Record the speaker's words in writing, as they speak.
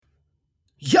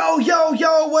Yo, yo,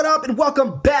 yo, what up? And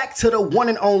welcome back to the one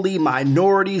and only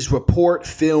Minorities Report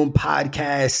Film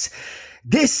Podcast.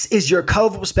 This is your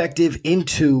colorful perspective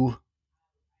into...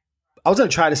 I was going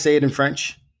to try to say it in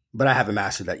French, but I haven't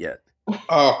mastered that yet.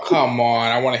 Oh, come on.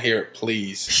 I want to hear it,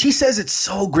 please. She says it's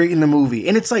so great in the movie.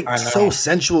 And it's like so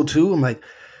sensual too. I'm like,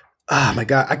 oh my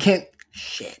God, I can't...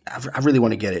 Shit, I really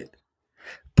want to get it.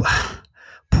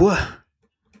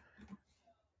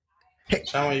 Hey,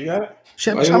 Shama, you got it?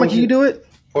 Shama, can you do it?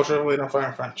 Portrait of a Lady on Fire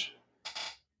in French.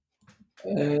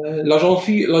 La jeune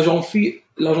fille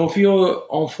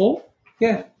en faux?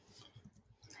 Yeah.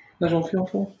 La jeune fille en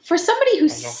faux. For somebody who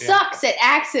sucks at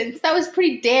accents, that was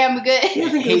pretty damn good.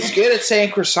 He's good at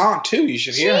saying croissant, too. You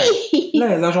should hear him.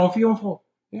 La jeune fille en faux.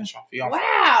 Yeah.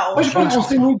 Wow. Je parle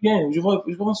français muy bien. Je parle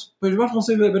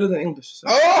français better than English. So.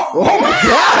 Oh my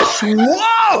gosh!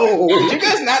 Whoa! Did you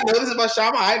guys not know this about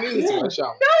Shama? I knew this about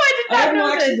Shama. No, I did not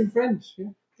know this. In French.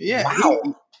 Yeah.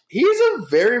 Wow. He's a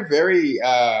very, very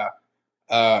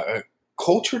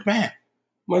cultured man.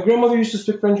 My grandmother used to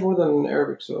speak French more than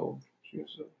Arabic, so she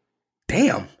was...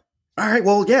 Damn. All right,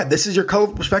 well, yeah, this is your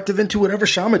colorful perspective into whatever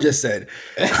Shama just said.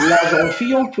 La jeune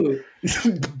fille en faux.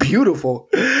 Beautiful.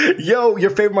 Yo,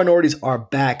 your favorite minorities are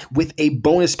back with a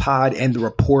bonus pod, and the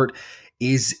report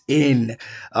is in.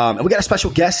 And we got a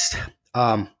special guest,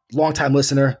 longtime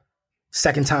listener,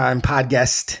 second time pod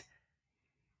guest,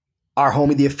 our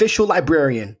homie, the official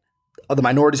librarian of the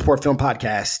Minorities Report Film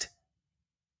Podcast,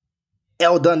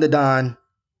 El Dundadon,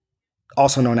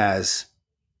 also known as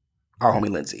our homie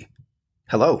Lindsay.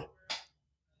 Hello.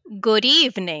 Good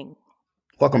evening.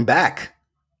 Welcome back.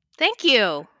 Thank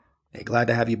you. Hey, glad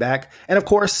to have you back. And of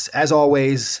course, as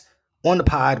always, on the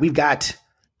pod, we've got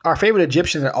our favorite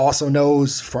Egyptian that also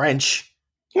knows French.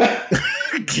 Gosh.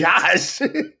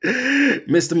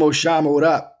 Mr. Moshama, what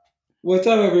up? What's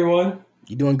up, everyone?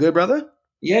 You doing good, brother?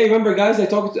 Yeah, you remember, guys, I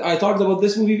talked about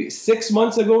this movie 7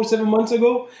 months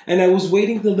ago, and I was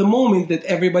waiting till the moment that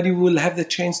everybody will have the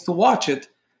chance to watch it.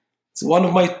 It's one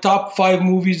of my top 5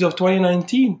 movies of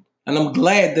 2019, and I'm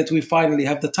glad that we finally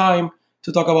have the time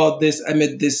to talk about this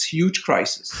amid this huge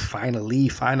crisis.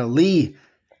 Finally.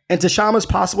 And to Shama's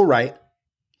possible right,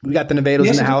 we got the Nevados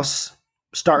in the house,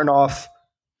 starting off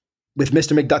with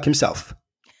Mr. McDuck himself,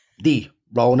 the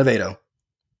Raul Nevado.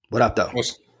 What up, though?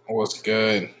 What's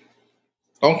good?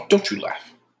 Don't you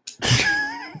laugh.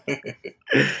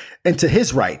 And to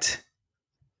his right,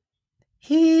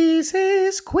 he's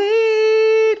his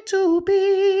queen to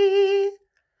be,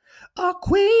 a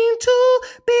queen to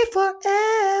be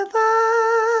forever,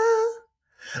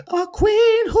 a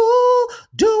queen who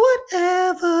do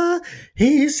whatever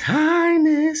His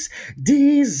Highness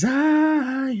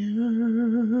desires.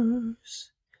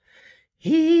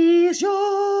 He's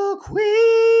your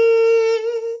queen,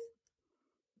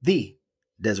 the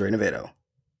Desiree Nevado.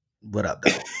 What up,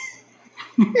 though?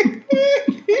 I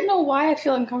don't know why I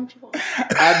feel uncomfortable.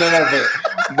 I don't know,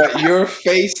 but your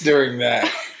face during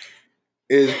that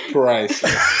is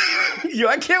priceless. Yo,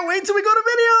 I can't wait till we go to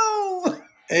video.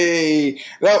 Hey,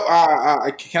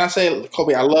 can I say,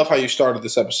 Kobe, I love how you started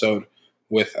this episode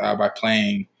with by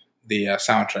playing the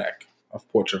soundtrack of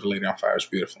Portrait of a Lady on Fire. It's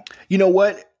beautiful. You know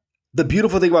what? The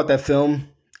beautiful thing about that film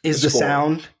is the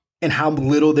sound. And how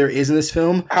little there is in this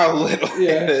film. How little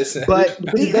it is. But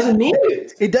it doesn't need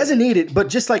it. It doesn't need it. But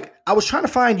just like, I was trying to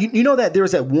find, you know that there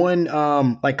was that one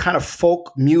like kind of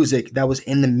folk music that was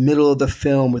in the middle of the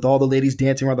film with all the ladies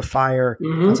dancing around the fire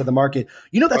outside the market.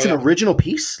 You know that's an original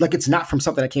piece? Like it's not from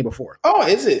something that came before. Oh,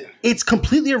 is it? It's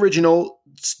completely original.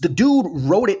 The dude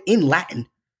wrote it in Latin.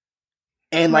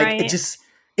 And like,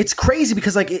 it's crazy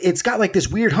because like, it's got like this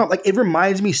weird hump. Like it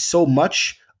reminds me so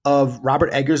much of Robert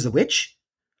Eggers' The Witch.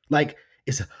 Like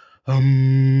it's and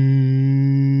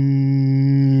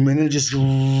then it just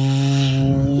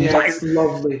it's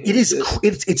lovely. It is.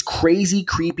 It's crazy,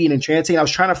 creepy, and enchanting. I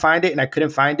was trying to find it and I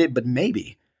couldn't find it, but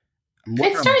maybe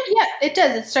It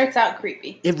does. It starts out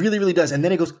creepy. It really, really does, and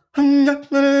then it goes. And then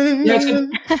it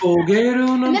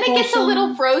gets a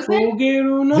little frozen.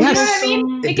 You know what I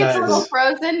mean? It gets a little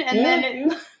frozen, and then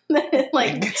it.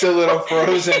 Like it gets a little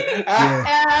frozen. Oh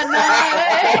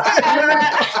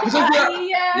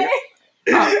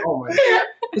my God.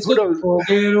 It's good.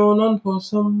 Fogueiro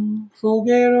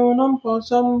non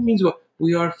possum means what?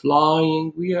 We are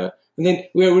flying. We are, and then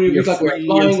we're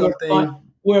flying.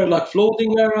 We're like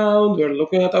floating around. We're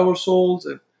looking at our souls.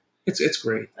 And it's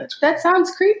great. That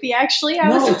sounds creepy. Actually,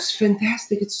 it's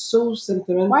fantastic. It's so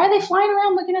sentimental. Why are they flying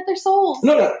around looking at their souls?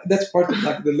 No, that's part of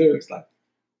like the lyrics, like.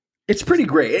 It's pretty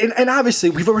great. And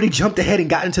obviously, we've already jumped ahead and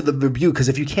gotten to the review because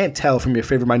if you can't tell from your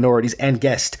favorite minorities and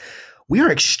guest, we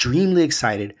are extremely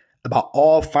excited about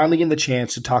all finally getting the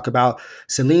chance to talk about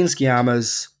Celine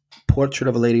Sciamma's Portrait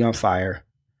of a Lady on Fire.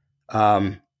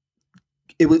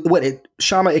 It was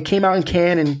Shama, it came out in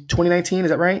Cannes in 2019,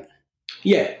 is that right?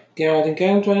 Yeah, it came out in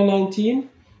Cannes in 2019,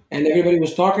 and everybody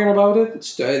was talking about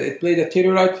it. It played at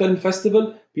Telluride Film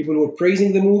Festival. People were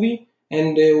praising the movie,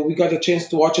 and we got a chance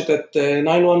to watch it at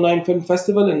 919 Film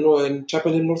Festival in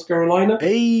Chapel Hill, North Carolina.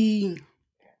 Hey.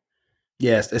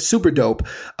 Yes, it's super dope.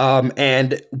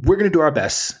 And we're going to do our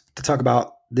best to talk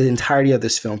about the entirety of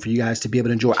this film for you guys to be able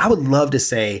to enjoy. I would love to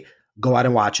say go out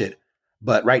and watch it,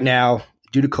 but right now,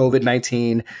 due to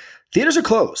COVID-19, theaters are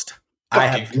closed. I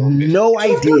have no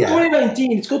idea.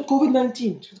 2019. It's called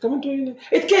COVID-19. It's coming 2019.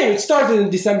 It came. It started in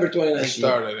December 2019. It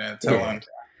started in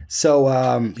So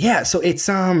so it's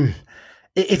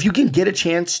if you can get a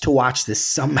chance to watch this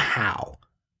somehow,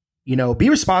 be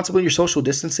responsible in your social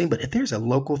distancing. But if there's a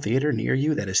local theater near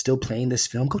you that is still playing this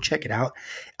film, go check it out.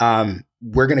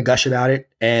 We're going to gush about it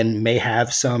and may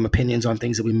have some opinions on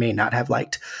things that we may not have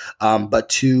liked.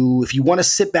 But if you want to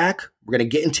sit back, we're going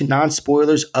to get into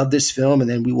non-spoilers of this film, and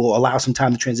then we will allow some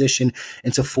time to transition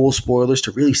into full spoilers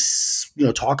to really,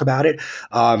 talk about it.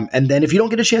 And then if you don't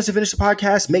get a chance to finish the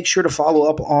podcast, make sure to follow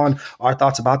up on our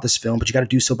thoughts about this film. But you got to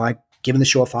do so by giving the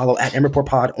show a follow at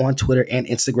MReportPod on Twitter and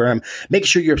Instagram. Make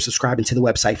sure you're subscribing to the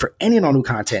website for any and all new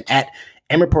content at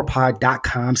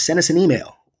MReportPod.com. Send us an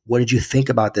email. What did you think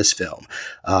about this film?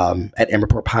 At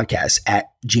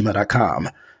MReportPodcast@gmail.com.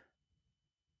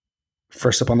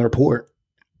 First up on the report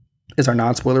is our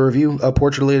non-spoiler review of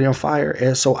Portrait of a Lady on Fire.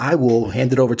 And so I will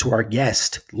hand it over to our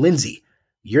guest, Lindsay.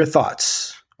 Your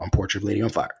thoughts on Portrait of a Lady on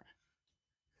Fire?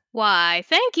 Why,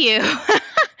 thank you.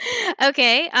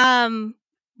 Okay.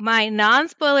 My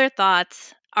non-spoiler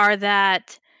thoughts are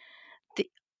that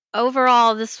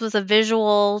overall this was a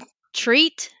visual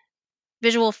feast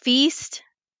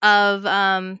of,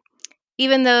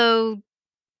 even though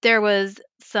there was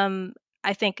some,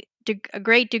 I think, a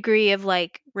great degree of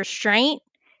restraint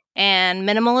and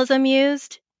minimalism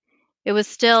used, it was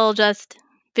still just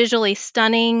visually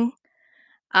stunning.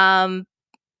 The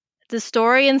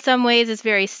story in some ways is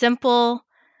very simple,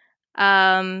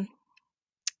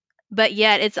 but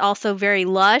yet it's also very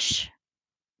lush,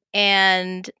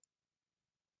 and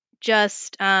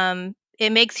just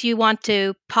it makes you want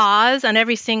to pause on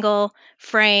every single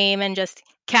frame and just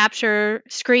capture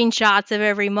screenshots of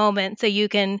every moment so you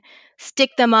can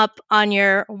stick them up on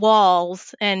your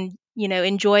walls and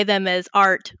enjoy them as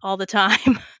art all the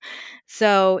time.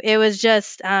 So it was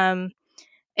just it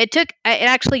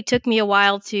actually took me a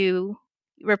while to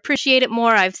appreciate it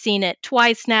more. I've seen it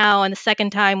twice now, and the second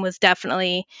time was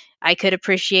definitely I could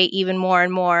appreciate even more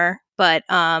and more. But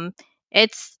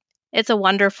it's a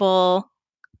wonderful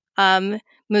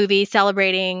movie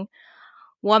celebrating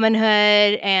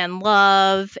womanhood and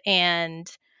love and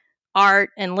art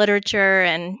and literature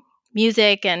and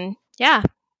music, and yeah.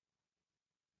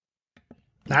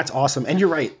 That's awesome. And you're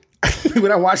right.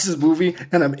 When I watched this movie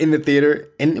and I'm in the theater,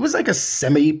 and it was like a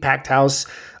semi-packed house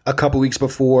a couple weeks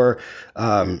before,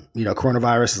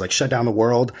 coronavirus is shut down the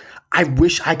world. I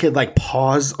wish I could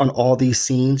pause on all these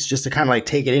scenes just to kind of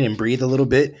take it in and breathe a little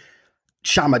bit.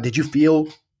 Shama, did you feel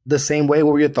the same way?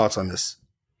 What were your thoughts on this?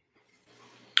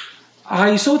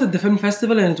 I saw it at the film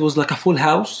festival, and it was a full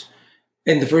house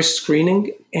in the first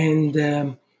screening.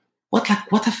 And what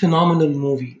a phenomenal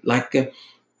movie!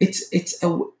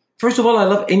 First of all, I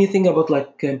love anything about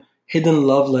hidden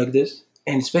love like this,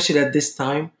 and especially at this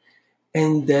time.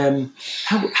 And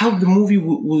how the movie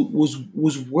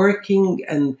was working,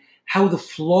 and how the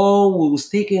flow was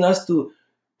taking us to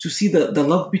see the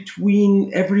love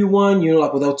between everyone,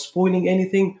 without spoiling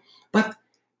anything. But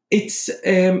it's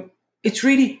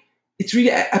really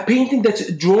a painting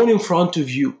that's drawn in front of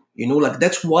you.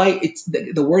 That's why it's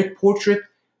the word portrait.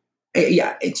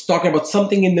 It's talking about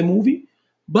something in the movie,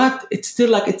 but it's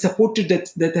still it's a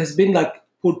portrait that has been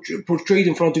portrayed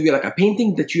in front of you, like a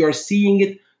painting that you are seeing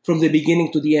it from the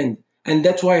beginning to the end. And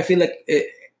that's why I feel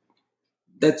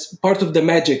that's part of the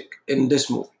magic in this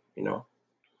movie.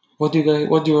 What do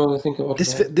you think about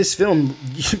this film,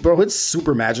 bro? It's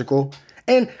super magical,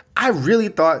 and I really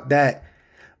thought that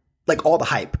all the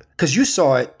hype, because you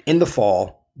saw it in the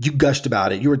fall. You gushed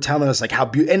about it. You were telling us how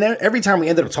beautiful. And then every time we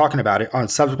ended up talking about it on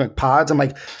subsequent pods, I'm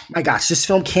like, my gosh, this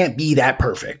film can't be that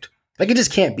perfect. It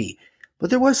just can't be. But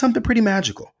there was something pretty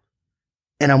magical.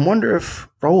 And I wonder if,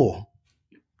 Raul,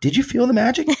 did you feel the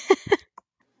magic?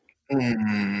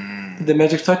 Did the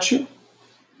magic touch you?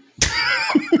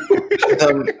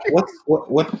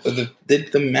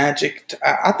 Did the magic?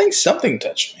 I think something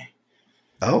touched me.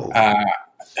 Oh.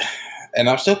 And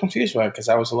I'm still confused by it because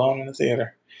I was alone in the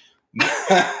theater.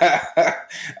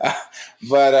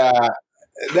 But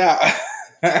no.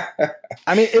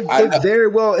 I mean, it very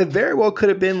well could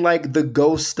have been like the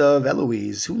ghost of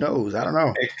Eloise. Who knows? I don't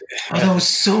know. Oh, that was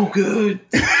so good.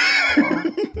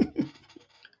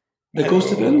 The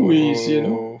ghost of Eloise, you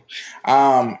know.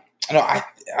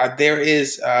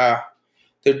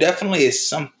 There definitely is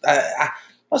some. I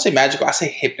don't say magical. I say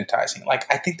hypnotizing. Like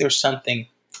I think there's something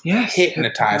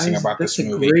hypnotizing about this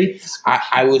movie.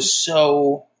 I was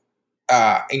so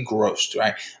engrossed.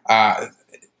 Right. I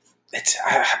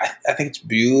think it's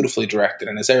beautifully directed,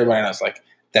 and as everybody knows, like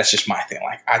that's just my thing.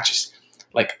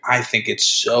 I think it's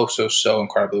so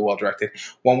incredibly well directed.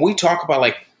 When we talk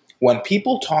about when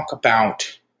people talk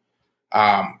about,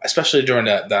 especially during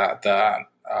the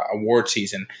award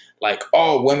season, like,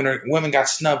 oh, women got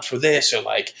snubbed for this, or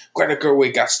like Greta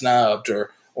Gerwig got snubbed,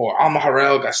 or Alma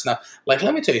Har'el got snubbed. Like,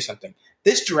 let me tell you something.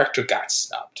 This director got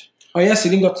snubbed. Oh yes, he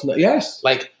didn't got snubbed. Yes,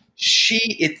 like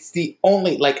it's the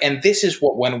only and this is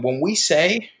what when we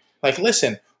say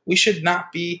listen, we should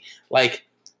not be like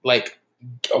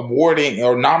awarding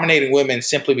or nominating women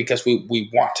simply because we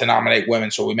want to nominate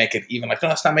women, so we make it even. No,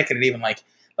 let's not making it even. Like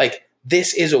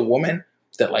this is a woman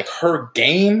that her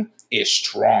game is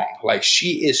strong. Like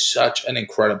she is such an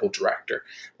incredible director.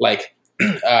 Like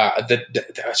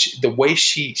the way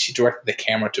she directed the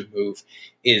camera to move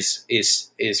is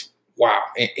wow,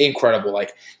 incredible.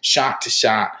 Like shot to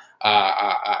shot,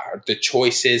 the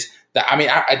choices that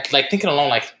I like thinking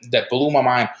alone. That blew my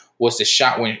mind was the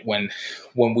shot when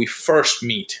we first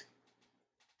meet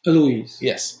Eloise.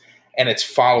 Yes, and it's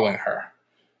following her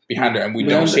behind her, and we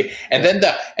don't see. And then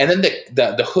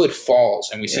the hood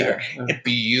falls, and we see her. It's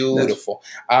beautiful.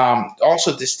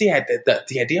 Also,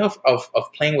 the idea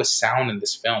of playing with sound in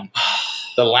this film,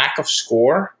 the lack of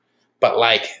score, but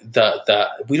the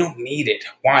we don't need it.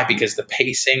 Why? Because the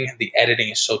pacing, the editing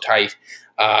is so tight.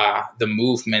 The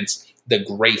movements, the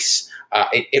grace,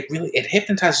 it really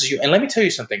hypnotizes you. And let me tell you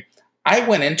something. I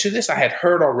went into this. I had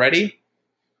heard already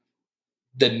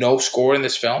the no score in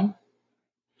this film.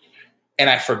 And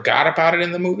I forgot about it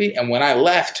in the movie. And when I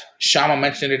left, Shama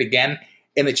mentioned it again.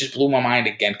 And it just blew my mind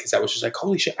again. Because I was just like,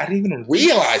 holy shit, I didn't even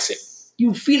realize it.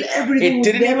 You feel everything. It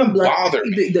didn't even bother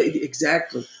me.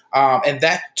 Exactly. And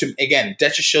that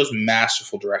just shows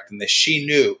masterful directing. That she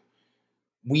knew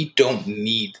we don't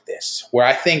need this. Where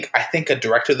I think a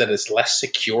director that is less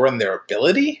secure in their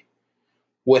ability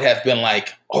would have been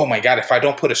like, oh my God, if I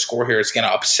don't put a score here, it's going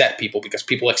to upset people because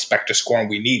people expect a score and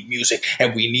we need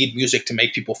music to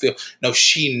make people feel. No,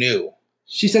 she knew.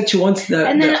 She said she wants the...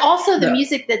 And then also the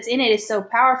music that's in it is so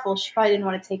powerful, she probably didn't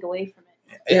want to take away from it.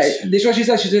 Yeah, this is what she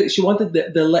said. She wanted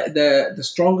the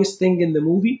strongest thing in the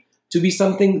movie to be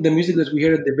something, the music that we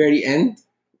heard at the very end.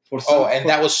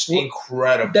 That was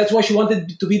incredible. That's why she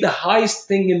wanted to be the highest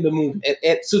thing in the movie.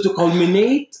 So to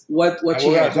culminate what she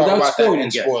had without spoiling.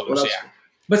 Spoilers,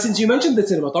 But since you mentioned the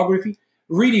cinematography,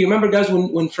 really, remember, guys,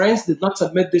 when France did not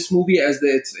submit this movie as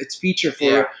its feature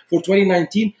for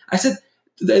 2019, I said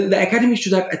the Academy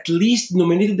should have at least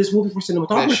nominated this movie for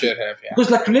cinematography. They should have, yeah.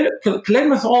 Because Claire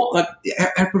Methol,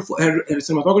 her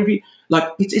cinematography,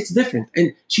 it's different,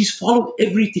 and she's followed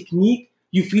every technique.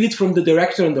 You feel it from the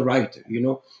director and the writer, you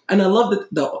know. And I love that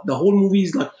the whole movie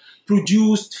is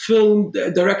produced, filmed,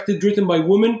 directed, written by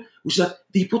women, which is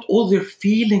they put all their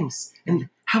feelings and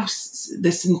how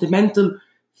the sentimental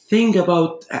thing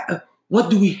about what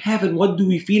do we have and what do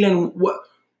we feel and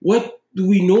what do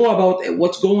we know about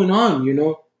what's going on, you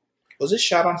know. Was it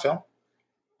shot on film?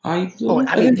 I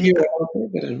didn't hear about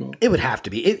it, but I don't know. It would have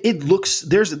to be. It looks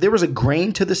there was a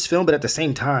grain to this film, but at the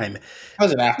same time,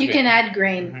 you can add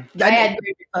grain. Mm-hmm. I add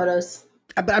grain to photos.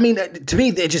 But I mean, to me,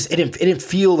 it didn't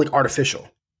feel like artificial.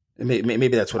 Maybe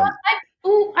that's what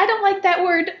I don't like that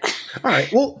word. All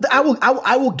right. Well,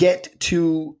 I will get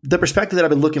to the perspective that I've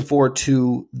been looking forward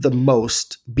to the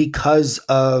most because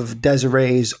of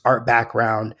Desiree's art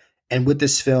background. And with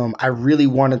this film, I really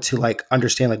wanted to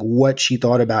understand what she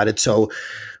thought about it. So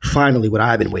finally, what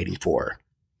I've been waiting for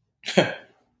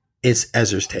is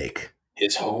Ezra's take.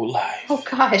 His whole life. Oh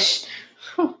gosh,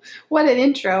 what an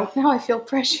intro! Now I feel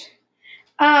pressure.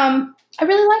 I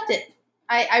really liked it.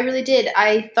 I really did.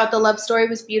 I thought the love story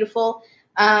was beautiful.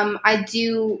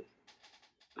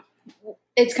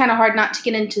 It's kind of hard not to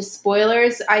get into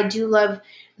spoilers. I do love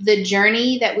the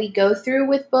journey that we go through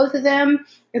with both of them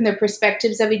and their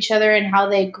perspectives of each other and how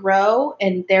they grow,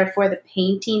 and therefore the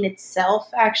painting itself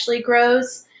actually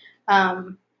grows.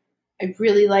 I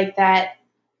really like that.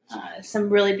 Some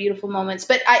really beautiful moments,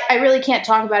 but I really can't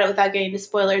talk about it without getting into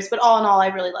spoilers. But all in all, I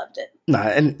really loved it.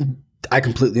 And I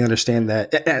completely understand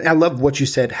that. And I love what you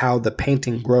said, how the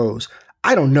painting grows.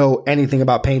 I don't know anything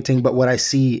about painting but what I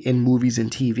see in movies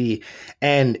and TV.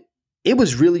 And it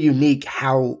was really unique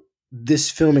how this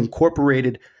film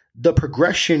incorporated the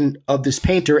progression of this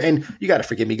painter. And you got to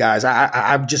forgive me, guys.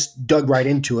 I've just dug right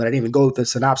into it. I didn't even go with the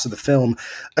synopsis of the film.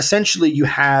 Essentially, you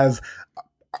have,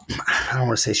 I don't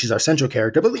want to say she's our central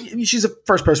character, but she's the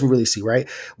first person we really see, right?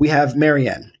 We have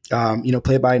Marianne,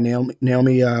 played by Naomi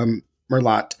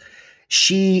Merlant.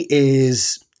 She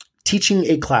is teaching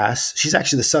a class. She's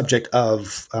actually the subject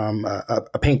of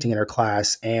a painting in her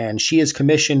class, and she is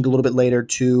commissioned a little bit later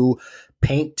to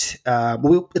paint. It's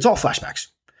all flashbacks.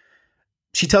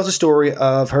 She tells a story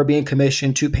of her being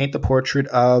commissioned to paint the portrait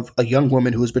of a young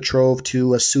woman who was betrothed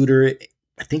to a suitor,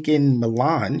 I think in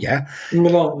Milan. Yeah.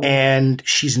 Milan. And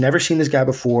she's never seen this guy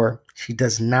before. She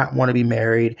does not want to be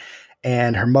married.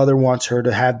 And her mother wants her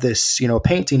to have this,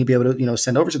 painting to be able to,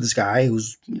 send over to this guy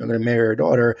who's going to marry her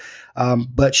daughter.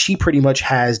 But she pretty much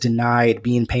has denied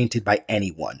being painted by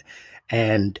anyone.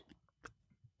 And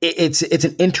it's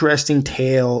an interesting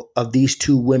tale of these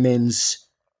two women's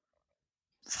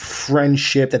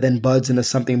friendship that then buds into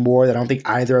something more that I don't think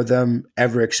either of them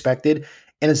ever expected.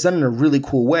 And it's done in a really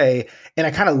cool way. And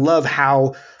I kind of love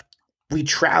how we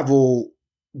travel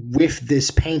with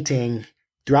this painting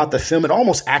throughout the film. It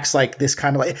almost acts like this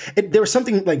kind of there was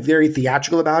something like very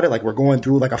theatrical about it. Like we're going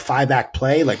through like a 5-act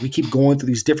play. Like we keep going through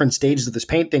these different stages of this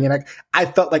painting. And I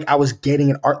felt like I was getting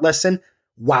an art lesson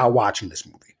while watching this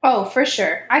movie. Oh, for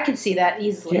sure. I can see that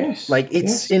easily. Yes. Like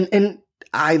it's and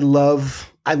I love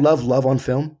love on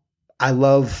film. I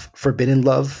love forbidden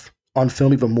love on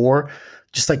film even more.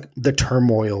 Just like the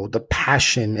turmoil, the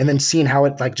passion, and then seeing how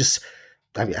it I guess.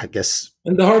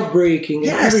 And the heartbreaking.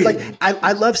 Yes, and like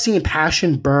I love seeing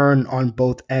passion burn on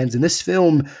both ends. And this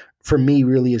film, for me,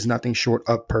 really is nothing short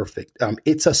of perfect.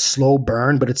 It's a slow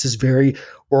burn, but it's this very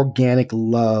organic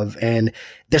love. And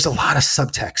there's a lot of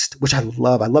subtext, which I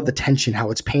love. I love the tension,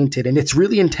 how it's painted. And it's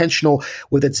really intentional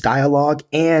with its dialogue,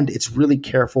 and it's really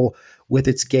careful with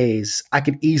its gaze. I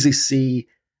could easily see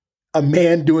a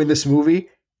man doing this movie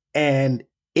and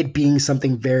it being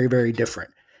something very, very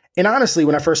different. And honestly,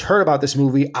 when I first heard about this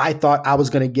movie, I thought I was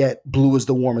going to get blue is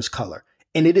the warmest color.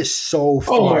 And it is so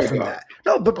far from that.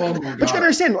 No, but you gotta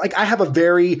understand, like I have a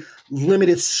very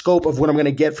limited scope of what I'm going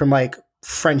to get from like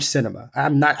French cinema.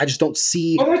 I just don't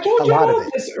see a lot of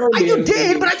it. You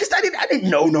did, but I didn't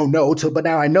know but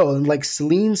now I know. And like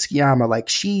Celine Sciamma, like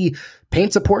she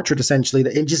paints a portrait essentially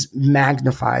that it just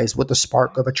magnifies what the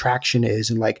spark of attraction is.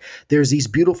 And like there's these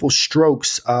beautiful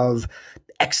strokes of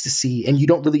ecstasy, and you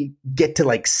don't really get to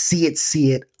like see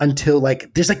it until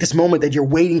like there's like this moment that you're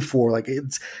waiting for. Like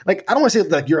it's like I don't want to say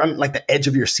like you're on like the edge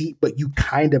of your seat, but you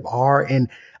kind of are. And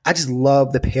I just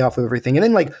love the payoff of everything. And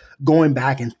then like going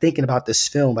back and thinking about this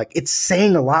film, like it's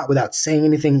saying a lot without saying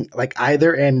anything like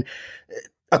either. And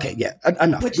okay, yeah,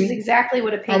 enough. Which is exactly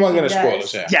what a painting I'm not going to does.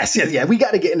 spoil this. Yes. We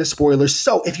got to get into spoilers.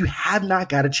 So if you have not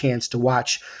got a chance to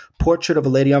watch Portrait of a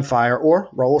Lady on Fire, or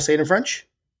Raoul, say it in French.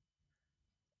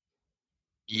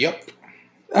 Yep.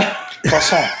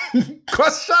 Croissant.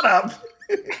 Shut up.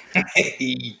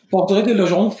 Portrait de la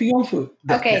jeune fille en feu.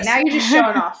 Okay, now you're just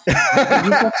showing off.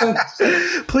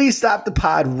 Please stop the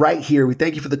pod right here. We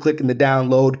thank you for the click and the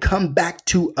download. Come back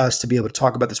to us to be able to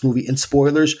talk about this movie in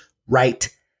spoilers right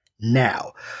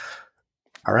now.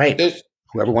 All right.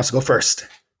 Whoever wants to go first.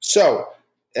 So,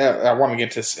 I want to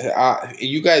get to this.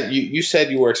 You guys, you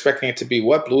said you were expecting it to be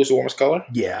what? Blue is the warmest color?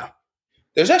 Yeah.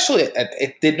 There's actually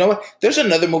there's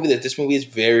another movie that this movie is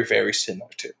very, very similar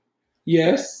to.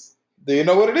 Yes. Do you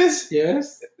know what it is?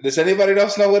 Yes. Does anybody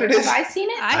else know what it is? Have I seen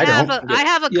it? I have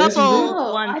a Yes, couple you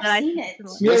do. ones I've that seen it.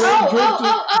 Yeah,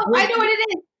 Oh! I know what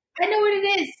it is. I know what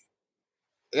it is.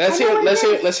 Let's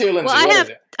hear Lindsay. Well,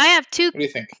 I have two What do you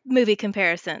think? movie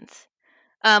comparisons.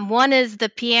 One is The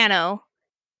Piano,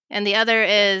 and the other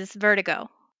is Vertigo.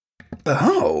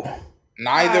 Oh.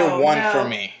 Neither one no. for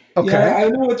me. Okay. Yeah, I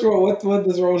know what's wrong. What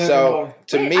does Rowan have in So mind?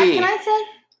 to Wait, me, can I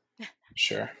say?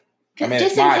 sure. I mean,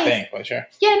 Just it's in my case- thing, but sure.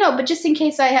 Yeah, no, but just in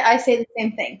case I say the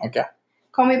same thing. Okay.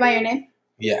 Call Me by Your Name.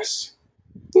 Yes.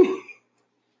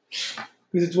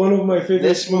 Because it's one of my favorite.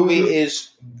 This movie is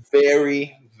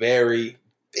very, very,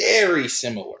 very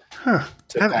similar. Huh.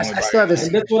 To Call Me I by still Your haven't And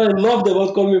seen that's what I loved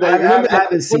about Call Me By I Your Name. haven't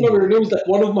Remember, seen Call Me By it. Your Name was like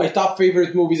one of my top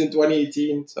favorite movies in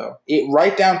 2018. So It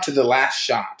right down to the last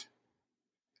shot.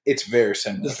 It's very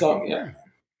similar. the to song, Call Me by Your yeah. Name.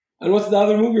 And what's the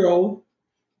other movie, Raul?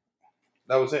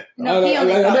 That was it. No, he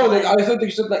only I saw know. one. Like, I thought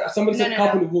you said like somebody said No, a no,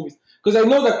 couple of movies because I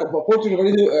know that Portrait of a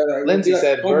Lady. Lindsay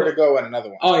said Call Me- Vertigo and another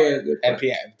one. Oh yeah, And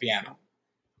Piano.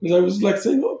 because I was like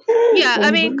saying okay. Yeah,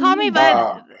 I mean, Call Me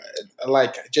by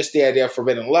Like just the idea of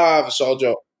forbidden love,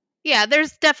 soldier. Yeah,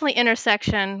 there's definitely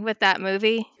intersection with that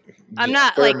movie. I'm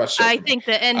not very like much so I for me. think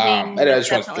the ending. And I is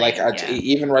just want like definitely,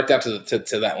 even right down to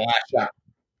that last shot.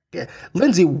 Yeah,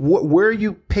 Lindsay, where are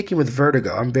you picking with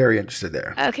Vertigo? I'm very interested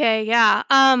there. Okay, yeah.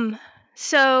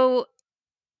 So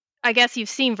I guess you've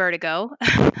seen Vertigo.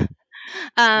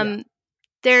 Yeah.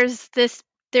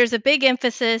 There's a big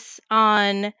emphasis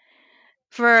on,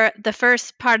 for the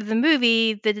first part of the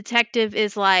movie, the detective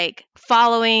is like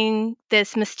following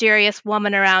this mysterious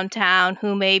woman around town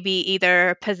who may be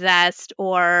either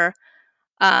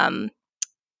um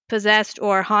possessed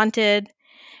or haunted.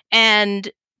 And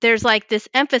there's like this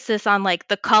emphasis on like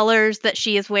the colors that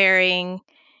she is wearing,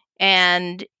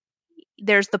 and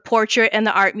there's the portrait in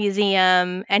the art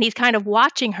museum, and he's kind of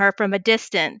watching her from a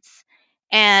distance.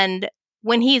 And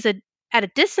when at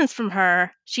a distance from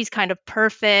her, she's kind of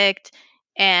perfect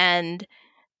and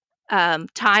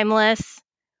timeless.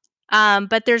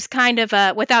 But there's kind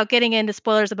of without getting into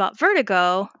spoilers about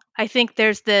Vertigo, I think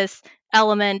there's this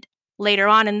element later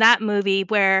on in that movie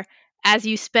where as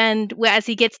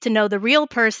he gets to know the real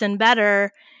person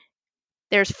better,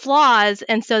 there's flaws,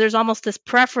 and so there's almost this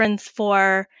preference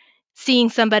for keeping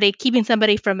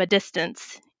somebody from a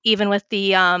distance, even with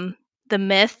the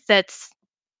myth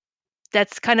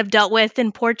that's kind of dealt with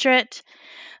in Portrait.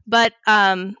 But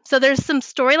so there's some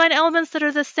storyline elements that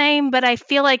are the same, but I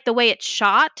feel like the way it's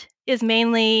shot is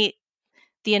mainly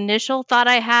the initial thought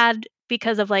I had,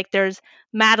 because of like there's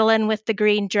Madeline with the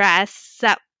green dress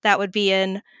that would be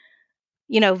in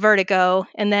Vertigo,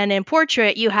 and then in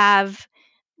Portrait you have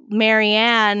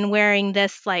Marianne wearing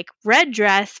this like red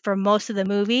dress for most of the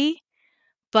movie,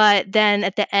 but then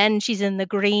at the end she's in the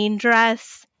green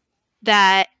dress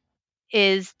that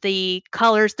is the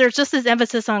colors. There's just this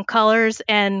emphasis on colors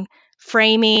and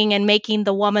framing and making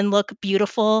the woman look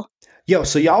beautiful. Yo,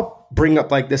 so y'all bring up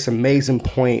like this amazing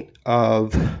point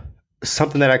of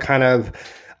something that I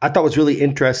thought was really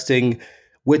interesting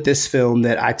with this film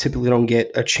that I typically don't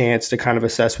get a chance to kind of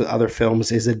assess with other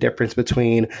films, is the difference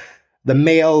between the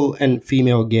male and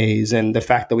female gaze, and the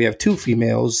fact that we have two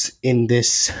females in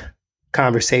this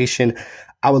conversation.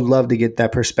 I would love to get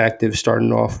that perspective,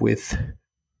 starting off with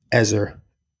Ezer,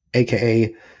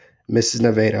 aka Mrs.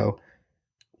 Navedo.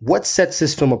 What sets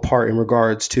this film apart in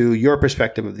regards to your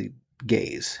perspective of the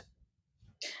gaze?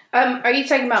 Are you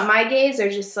talking about my gaze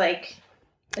or just like?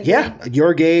 Yeah,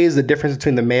 your gaze, the difference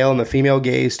between the male and the female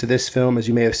gaze to this film, as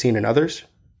you may have seen in others.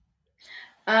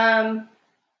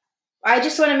 I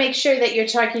just want to make sure that you're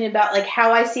talking about like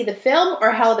how I see the film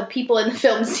or how the people in the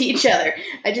film see each other.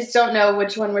 I just don't know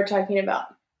which one we're talking about.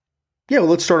 Yeah, well,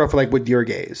 let's start off with your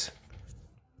gaze,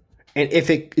 and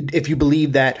if you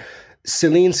believe that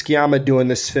Celine Sciamma doing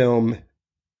this film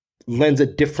lends a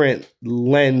different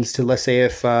lens to, let's say,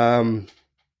 if Noam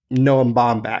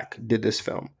Baumbach did this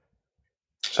film.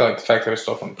 So like the fact that it's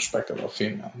still from the perspective of a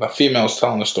female. The female is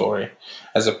telling the story,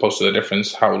 as opposed to the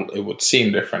difference how it would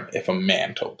seem different if a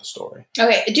man told the story.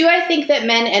 Okay. Do I think that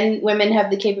men and women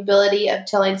have the capability of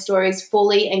telling stories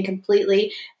fully and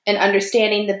completely and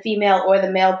understanding the female or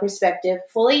the male perspective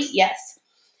fully? Yes.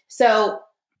 So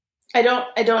I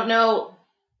don't know.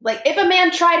 Like if a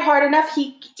man tried hard enough,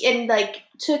 he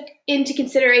took into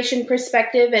consideration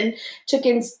perspective and took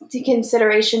into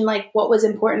consideration like what was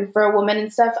important for a woman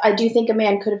and stuff. I do think a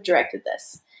man could have directed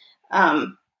this,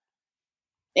 and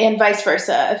vice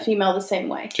versa, a female the same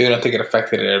way. So you don't think it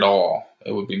affected it at all?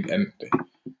 It would be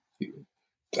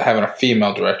having a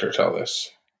female director tell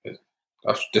this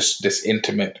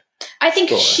intimate. I think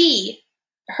story.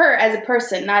 Her as a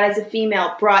person, not as a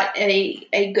female, brought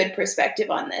a good perspective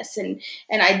on this. And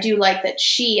I do like that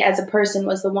she as a person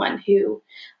was the one who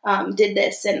did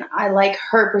this. And I like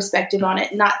her perspective on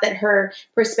it. Not that her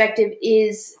perspective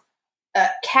is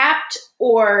capped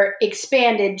or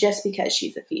expanded just because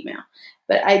she's a female.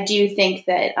 But I do think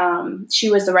that she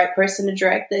was the right person to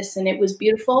direct this, and it was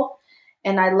beautiful.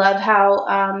 And I love how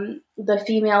the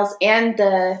females and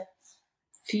the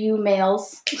few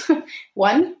males,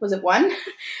 one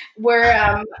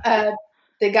were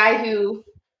the guy who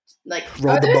there's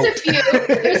a few of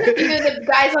the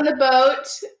guys on the boat.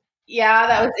 Yeah,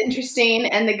 that was interesting.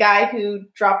 And the guy who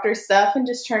dropped her stuff and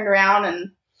just turned around,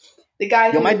 and the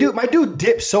guy my dude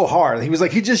dipped so hard. He was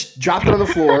like, he just dropped it on the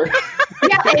floor.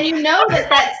 Yeah, and you know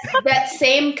that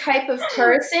same type of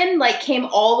person like came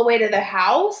all the way to the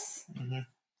house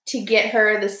to get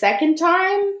her the second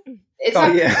time. It's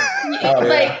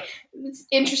it's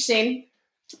interesting.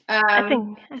 I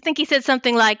think he said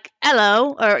something like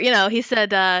 "hello," or he said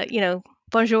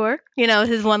 "bonjour."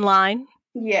 His one line.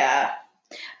 Yeah,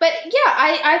 but yeah,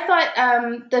 I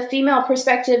thought the female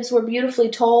perspectives were beautifully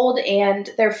told,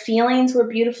 and their feelings were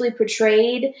beautifully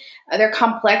portrayed. Their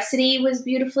complexity was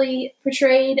beautifully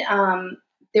portrayed.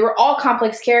 they were all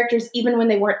complex characters, even when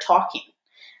they weren't talking,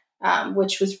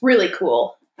 which was really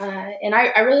cool. And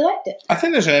I really liked it. I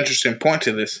think there's an interesting point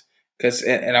to this because,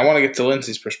 and I want to get to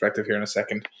Lindsay's perspective here in a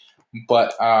second,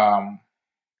 but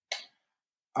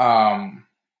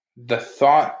the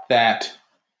thought that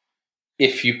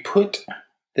if you put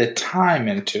the time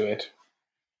into it,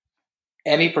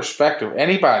 any perspective,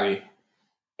 anybody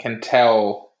can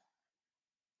tell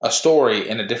a story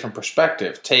in a different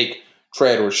perspective. Take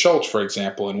Trey Edward Schultz, for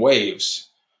example, in Waves.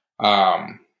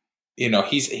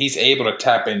 He's able to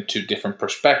tap into different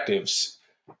perspectives.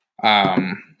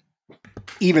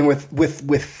 Even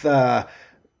with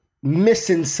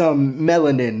missing some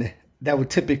melanin that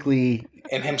would typically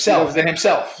in himself.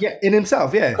 Yeah, in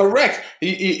himself. Yeah, correct.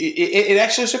 It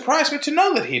actually surprised me to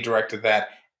know that he directed that,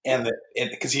 and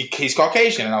because he's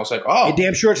Caucasian, and I was like, oh, it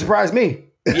damn sure surprised me.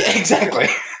 Yeah, exactly.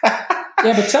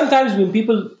 Yeah, but sometimes when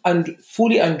people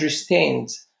fully understand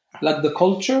like the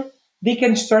culture, they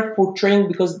can start portraying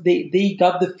because they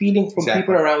got the feeling from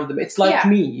people around them. It's like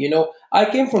me, I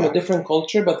came from a different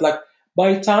culture, but like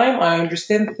by time I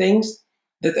understand things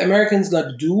that Americans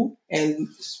like do, and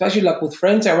especially like with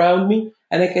friends around me,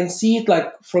 and I can see it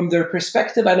like from their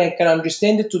perspective, and I can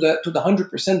understand it to the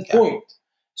 100% point.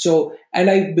 So, and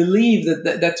I believe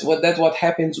that's what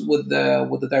happens with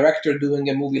the director doing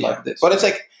a movie like this. But it's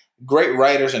like great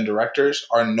writers and directors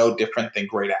are no different than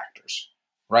great actors,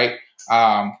 right?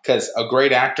 Because a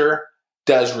great actor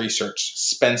does research,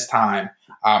 spends time.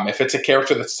 If it's a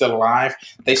character that's still alive,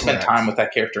 they spend time with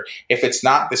that character. If it's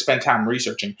not, they spend time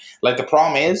researching. Like the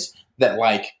problem is that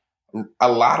like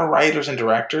a lot of writers and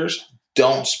directors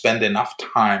don't spend enough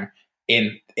time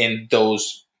in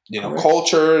those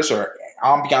cultures or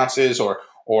ambiances or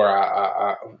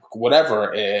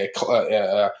whatever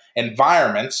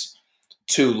environments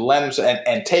to lend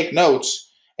and take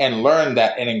notes and learn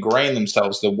that and ingrain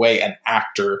themselves the way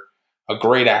a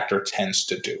great actor tends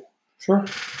to do. Sure.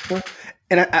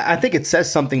 And I think it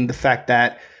says something, the fact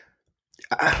that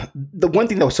the one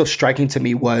thing that was so striking to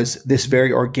me was this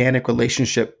very organic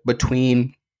relationship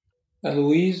between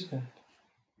Eloise.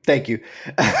 Thank you.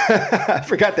 I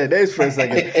forgot their names for a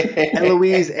second.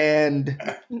 Eloise and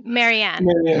Marianne.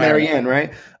 Marianne,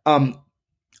 right?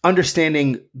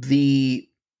 Understanding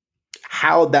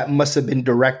how that must have been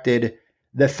directed.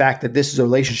 The fact that this is a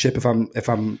relationship, if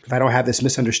I don't have this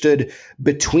misunderstood,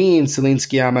 between Celine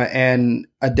Sciamma and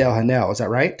Adele Haenel, is that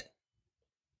right?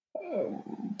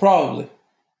 Probably.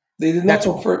 They did not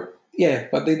confirm. Yeah,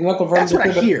 but they did not confirm. That's what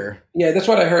I hear. Yeah, that's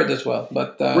what I heard as well.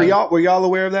 But were y'all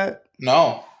aware of that?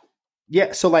 No.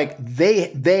 Yeah, so like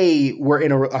they were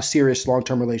in a serious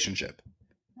long-term relationship.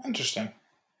 Interesting.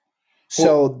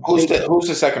 So who's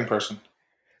the second person?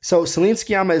 So Celine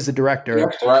Sciamma is the director.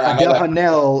 Right, Adele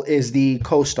Haenel is the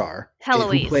co-star.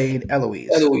 Heloise. Who played Eloise.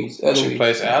 She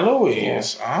plays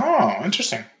Eloise. Yeah. Oh,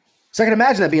 interesting. So I can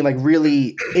imagine that being like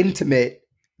really intimate.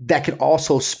 That could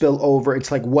also spill over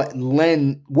into like what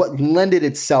lended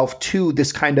itself to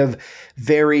this kind of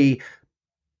very,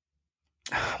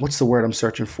 what's the word I'm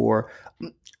searching for?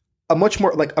 A much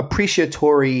more like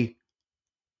appreciatory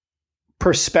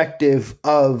perspective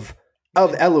of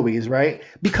Eloise, right?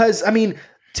 Because I mean,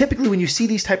 typically when you see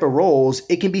these type of roles,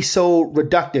 it can be so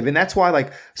reductive. And that's why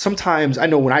like sometimes I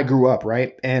know when I grew up,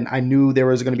 right, and I knew there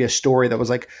was going to be a story that was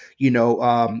like,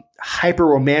 hyper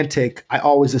romantic, I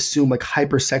always assumed like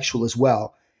hypersexual as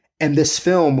well. And this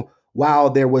film, while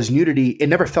there was nudity, it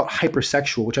never felt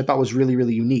hypersexual, which I thought was really,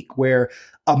 really unique, where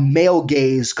a male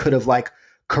gaze could have like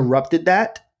corrupted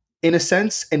that in a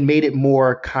sense and made it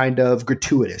more kind of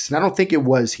gratuitous. And I don't think it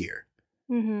was here.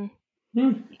 Mm-hmm.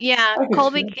 Yeah,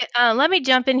 Colby. Let me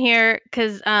jump in here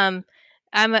because I'm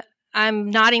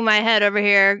nodding my head over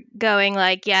here, going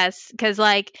like yes, because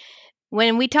like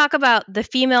when we talk about the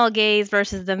female gaze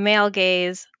versus the male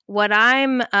gaze, what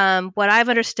I've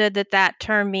understood that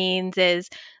term means is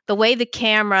the way the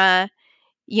camera,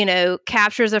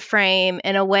 captures a frame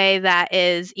in a way that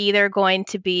is either going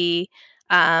to be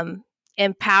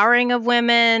empowering of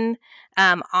women,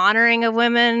 honoring of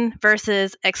women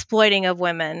versus exploiting of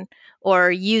women.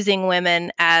 Or using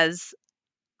women as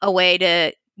a way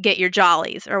to get your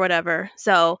jollies or whatever.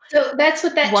 So that's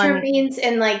what that term means.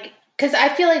 And like, because I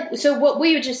feel like, so what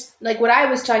we would just, like what I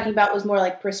was talking about was more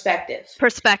like perspective.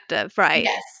 Perspective, right.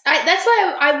 Yes. That's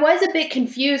why I was a bit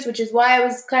confused, which is why I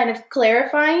was kind of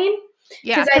clarifying.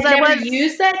 Yeah. Because I've never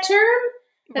used that term.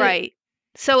 Right.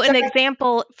 So an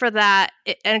example of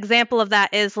that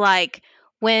is like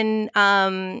when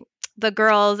the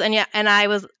girls, and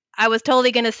I was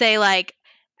totally going to say, like,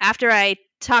 after I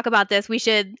talk about this, we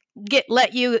should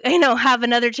let you have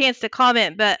another chance to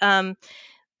comment. But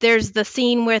there's the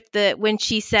scene with when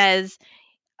she says,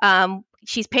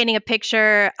 she's painting a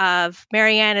picture of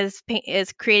Marianne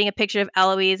is creating a picture of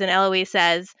Eloise, and Eloise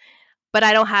says, "But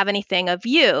I don't have anything of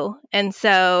you." And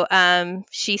so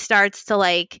she starts to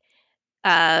like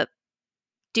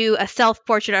do a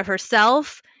self-portrait of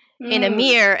herself in a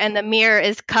mirror, and the mirror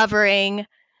is covering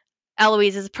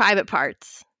Eloise's private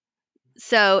parts.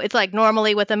 So it's like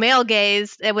normally with a male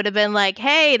gaze, it would have been like,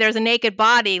 hey, there's a naked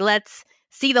body, let's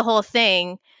see the whole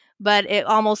thing. But it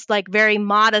almost like very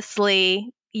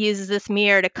modestly uses this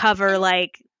mirror to cover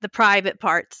like the private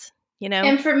parts, you know?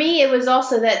 And for me, it was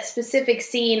also that specific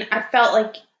scene. I felt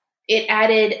like it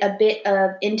added a bit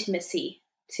of intimacy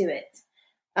to it.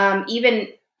 Even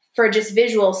for just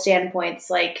visual standpoints,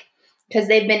 like, because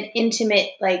they've been intimate,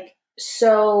 like,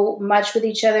 so much with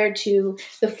each other to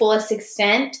the fullest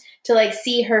extent, to like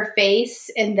see her face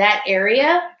in that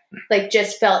area, like,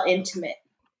 just felt intimate.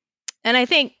 And I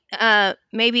think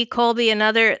maybe Colby,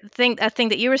 a thing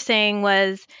that you were saying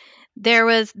was their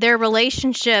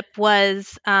relationship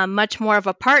was much more of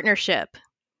a partnership,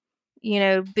 you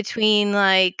know, between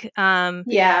like and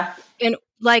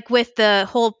like with the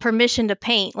whole permission to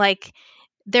paint, like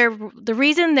the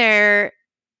reason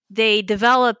they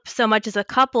develop so much as a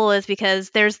couple is because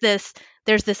there's this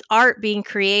art being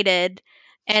created,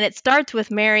 and it starts with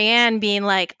Marianne being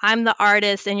like, I'm the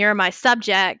artist and you're my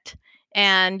subject,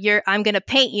 and I'm going to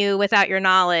paint you without your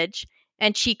knowledge.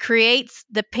 And she creates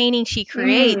the painting she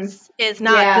creates is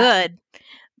not good.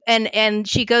 And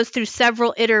she goes through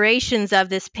several iterations of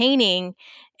this painting,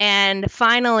 and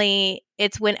finally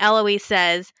it's when Eloise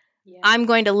says, I'm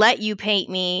going to let you paint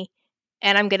me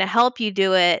and I'm going to help you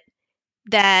do it,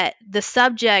 that the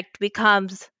subject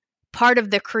becomes part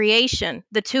of the creation.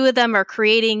 The two of them are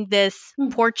creating this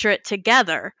portrait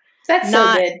together. That's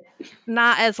so good.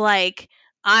 Not as like,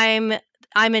 I'm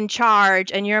in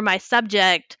charge and you're my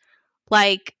subject,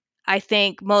 like I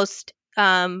think most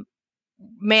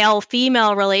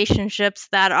male-female relationships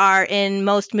that are in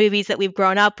most movies that we've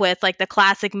grown up with, like the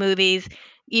classic movies,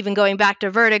 even going back to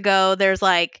Vertigo, there's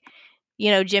like,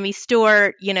 you know, Jimmy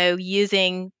Stewart, you know,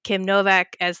 using Kim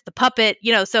Novak as the puppet,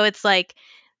 you know, so it's like,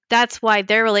 that's why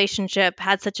their relationship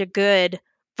had such a good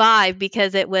vibe,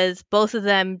 because it was both of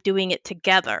them doing it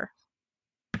together.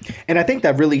 And I think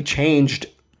that really changed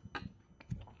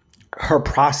her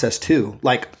process too.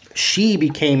 Like, she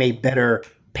became a better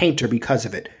painter because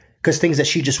of it. Because things that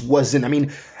she just wasn't. I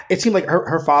mean, it seemed like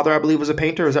her father, I believe, was a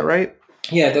painter. Is that right?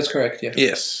 Yeah, that's correct. Yeah.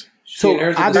 Yes. So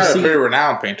obviously, a very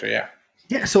renowned painter. Yeah.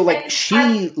 Yeah. So like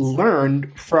she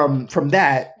learned from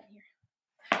that.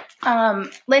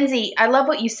 Lindsay, I love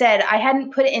what you said. I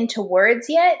hadn't put it into words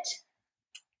yet.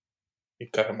 You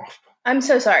cut him off. I'm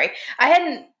so sorry.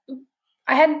 I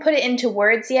hadn't put it into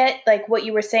words yet, like what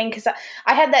you were saying, because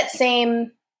I had that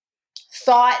same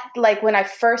thought, like when I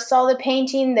first saw the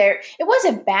painting. It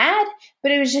wasn't bad,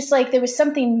 but it was just like there was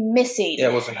something missing. Yeah,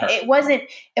 it wasn't her. It wasn't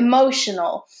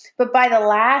emotional. But by the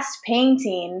last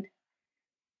painting,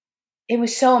 it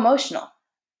was so emotional.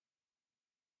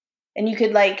 And you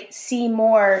could like see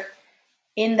more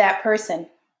in that person.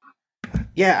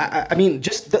 Yeah, I mean,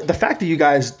 just the fact that you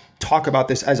guys talk about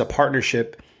this as a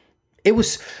partnership, it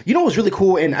was, you know, it was really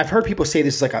cool. And I've heard people say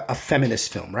this is like a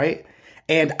feminist film, right?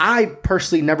 And I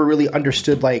personally never really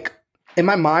understood, like, in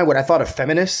my mind, what I thought of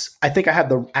feminists. I think I had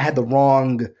the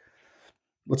wrong,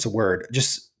 what's the word?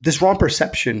 Just this wrong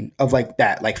perception of like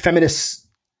that, like feminists.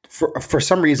 For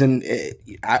some reason,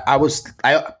 I'm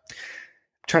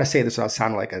trying to say this without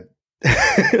sounding like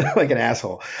like an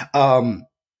asshole.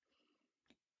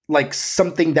 Like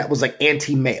something that was like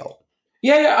anti-male.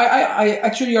 Yeah, I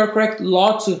actually, you're correct.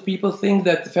 Lots of people think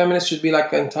that the feminists should be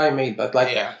like anti-male, but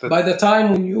like by the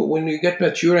time when you get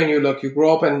mature and you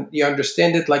grow up and you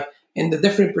understand it, like in the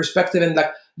different perspective, and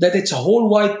like that it's a whole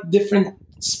wide different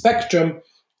spectrum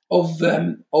of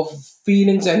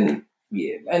feelings, and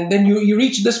then you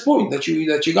reach this point that you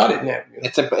got it now. You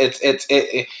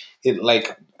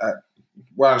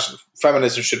know?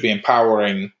 Feminism should be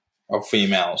empowering of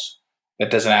females.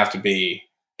 It doesn't have to be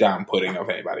down-putting of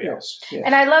anybody else. Yeah.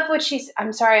 And I love what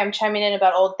I'm sorry, I'm chiming in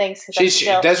about old things.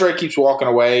 Desiree keeps walking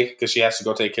away because she has to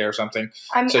go take care of something.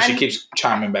 She keeps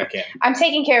chiming back in. I'm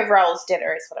taking care of Raul's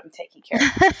dinner is what I'm taking care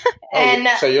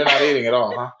of. So you're not eating at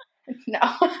all, huh? No,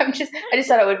 I just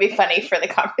thought it would be funny for the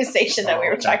conversation that we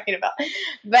were talking about.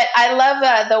 But I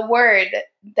love the word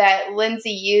that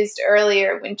Lindsay used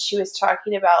earlier when she was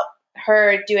talking about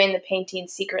her doing the painting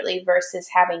secretly versus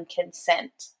having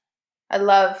consent. I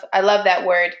love that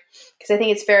word because I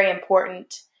think it's very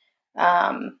important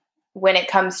when it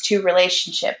comes to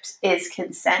relationships is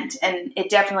consent. And it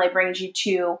definitely brings you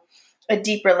to a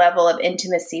deeper level of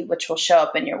intimacy, which will show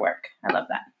up in your work. I love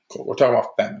that. Cool. We're talking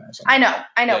about feminism. I know,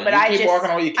 Yeah, but you I keep just, walking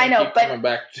away, you I can't know, keep but coming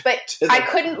back I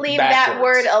couldn't leave that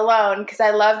word alone because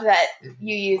I loved that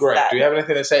you used Great. that. Do you have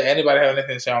anything to say? Anybody have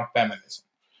anything to say on feminism?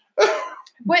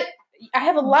 What? I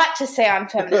have a lot to say on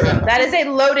feminism. That is a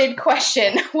loaded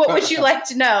question. What would you like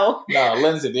to know? No,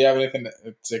 Lindsay, do you have anything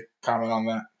to comment on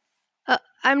that?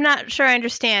 I'm not sure I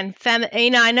understand.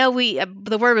 I know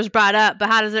the word was brought up, but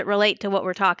how does it relate to what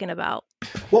we're talking about?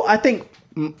 Well, I think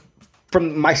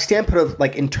from my standpoint of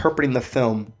like interpreting the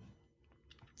film,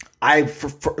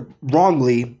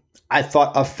 wrongly I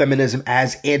thought of feminism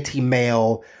as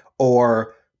anti-male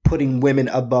or putting women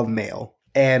above male,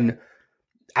 and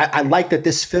I like that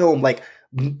this film, like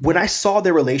when I saw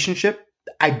their relationship,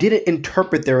 I didn't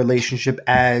interpret their relationship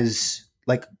as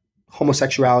like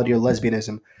homosexuality or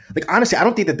lesbianism. Like honestly, I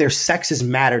don't think that their sexes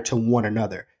matter to one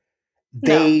another.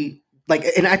 They like,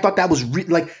 and I thought that was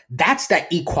like that's that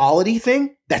equality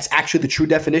thing. That's actually the true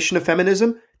definition of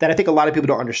feminism that I think a lot of people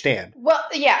don't understand. Well,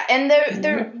 yeah, and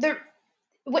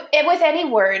with any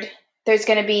word, there's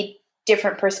going to be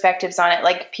different perspectives on it.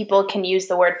 Like people can use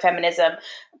the word feminism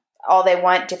all they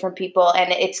want, different people,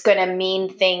 and it's going to mean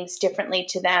things differently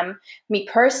to them. Me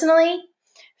personally,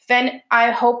 I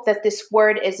hope that this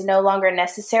word is no longer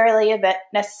necessary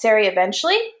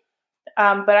eventually,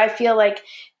 but I feel like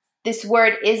this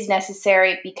word is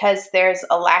necessary because there's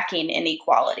a lacking in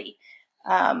equality.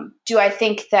 Do I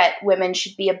think that women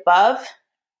should be above?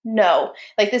 No.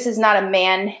 Like this is not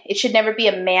it should never be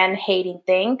a man-hating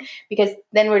thing because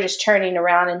then we're just turning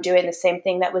around and doing the same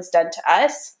thing that was done to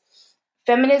us.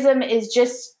 Feminism is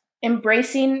just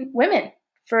embracing women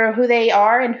for who they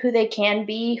are and who they can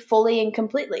be fully and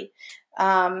completely.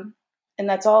 And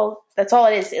that's all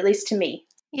it is, at least to me.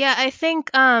 Yeah, I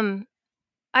think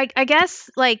I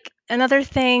guess like another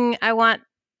thing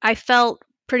I felt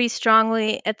pretty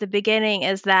strongly at the beginning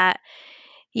is that,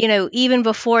 even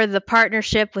before the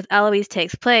partnership with Eloise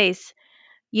takes place,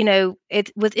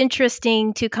 it was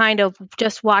interesting to kind of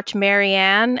just watch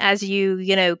Marianne as you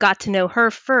got to know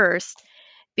her first,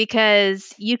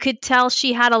 because you could tell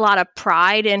she had a lot of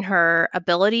pride in her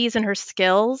abilities and her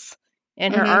skills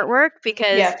in her artwork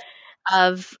because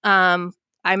of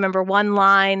I remember one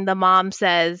line the mom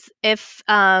says, if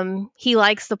he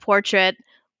likes the portrait,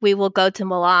 we will go to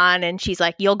Milan, and she's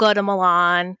like, you'll go to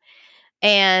Milan.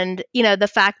 And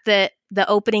the fact that the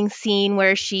opening scene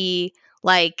where she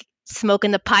like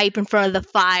smoking the pipe in front of the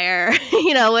fire,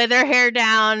 with her hair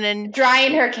down and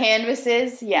drying her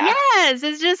canvases. Yeah. Yes.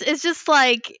 It's just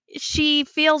like she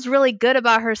feels really good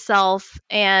about herself,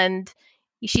 and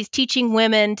she's teaching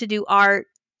women to do art.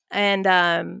 And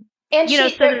there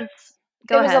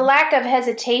was a lack of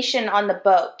hesitation on the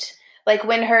boat. Like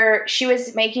when she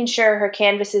was making sure her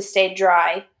canvases stayed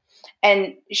dry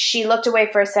and she looked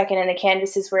away for a second and the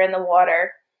canvases were in the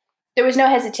water. There was no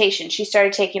hesitation. She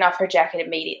started taking off her jacket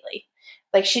immediately.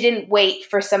 Like she didn't wait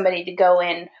for somebody to go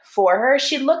in for her.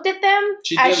 She looked at them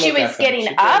as she was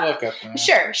getting up.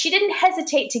 Sure. She didn't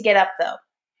hesitate to get up though.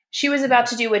 She was about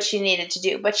to do what she needed to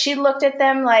do, but she looked at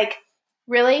them like,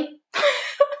 really?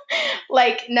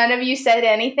 Like none of you said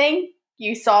anything?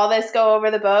 You saw this go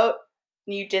over the boat?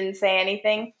 You didn't say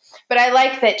anything? But I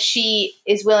like that she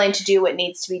is willing to do what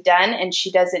needs to be done and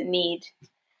she doesn't need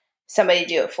somebody to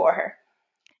do it for her.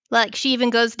 Like she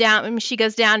even goes down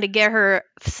to get her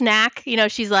snack.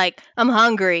 She's like, I'm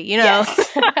hungry,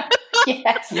 Yes.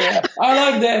 Yes. Yeah.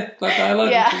 I like that. I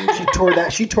like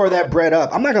it. She tore that bread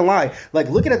up. I'm not gonna lie. Like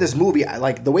looking at this movie,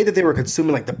 like the way that they were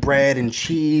consuming like the bread and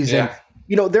cheese and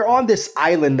they're on this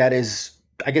island that is,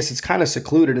 I guess it's kind of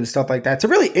secluded and stuff like that. It's a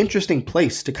really interesting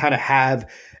place to kind of have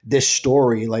this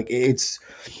story. Like it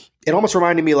almost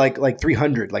reminded me like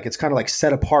 300. Like it's kind of like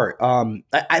set apart.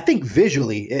 I think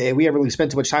visually, we haven't really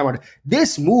spent too much time on it.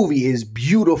 This movie is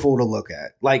beautiful to look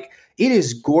at. Like it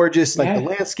is gorgeous. Like the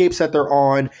landscapes that they're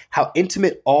on, how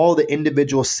intimate all the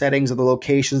individual settings of the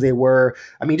locations they were.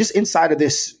 I mean, just inside of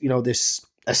this, this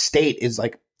estate is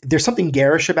like, there's something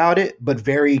garish about it, but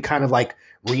very kind of like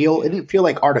real. It didn't feel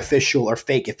like artificial or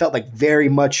fake. It felt like very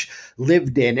much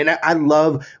lived in. And I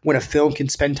love when a film can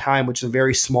spend time with a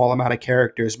very small amount of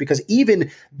characters, because even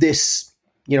this,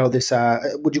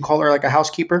 would you call her like a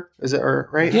housekeeper? Is it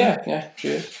right? Yeah,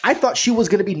 sure. I thought she was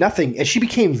going to be nothing, and she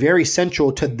became very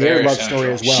central to their love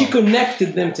story as well. She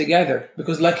connected them together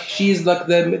because like she's like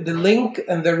the link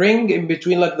and the ring in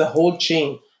between like the whole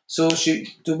chain. So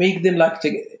to make them like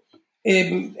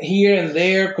here and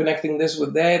there, connecting this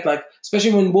with that, like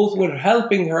especially when both were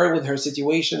helping her with her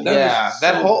situation.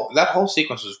 That whole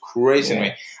sequence was crazy to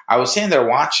me. I was sitting there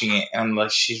watching it, and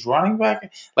like she's running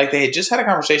back, like they had just had a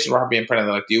conversation about her being pregnant.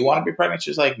 They're like, "Do you want to be pregnant?" She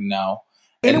was like, "No,"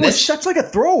 And it was such like a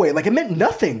throwaway. Like it meant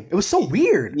nothing. It was so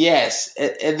weird. Yes.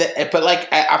 But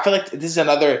like, I feel like this is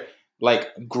another like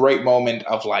great moment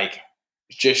of like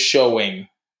just showing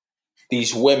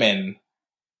these women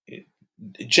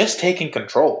just taking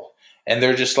control. And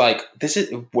they're just like, this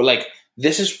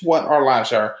is what our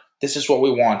lives are. This is what we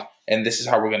want. And this is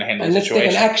how we're going to handle the situation.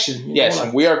 And let's take an action. Yes.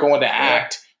 And we are going to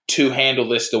act to handle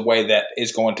this the way that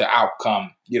is going to have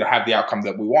the outcome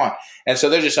that we want. And so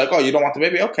they're just like, oh, you don't want the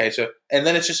baby? Okay. So, and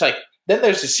then it's just like, then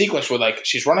there's a sequence where like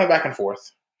she's running back and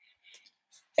forth.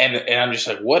 And I'm just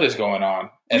like, what is going on?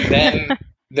 And then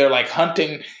they're like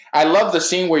hunting. I love the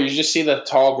scene where you just see the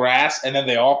tall grass and then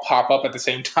they all pop up at the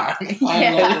same time.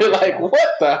 And you're like, what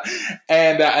the?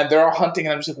 And they're all hunting.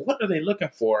 And I'm just like, what are they looking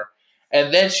for?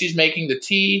 And then she's making the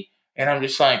tea. And I'm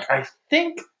just like, I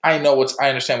think I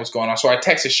understand what's going on. So I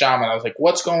texted Shaman. I was like,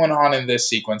 what's going on in this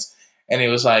sequence? And he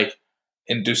was like,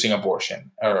 inducing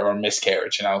abortion or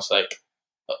miscarriage. And I was like,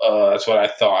 that's what I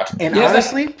thought. And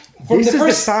honestly, this is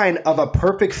the sign of a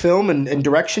perfect film and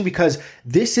direction, because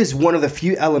this is one of the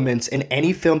few elements in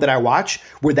any film that I watch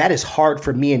where that is hard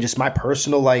for me and just my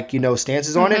personal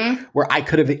stances on it, where I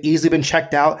could have easily been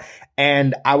checked out.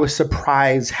 And I was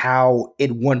surprised how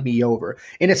it won me over.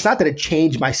 And it's not that it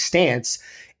changed my stance.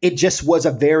 It just was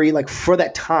a very, for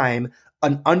that time,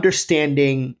 an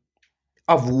understanding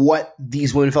of what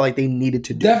these women felt like they needed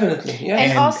to do. Definitely, yeah.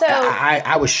 And also,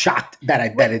 I was shocked that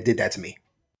it did that to me.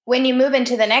 When you move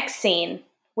into the next scene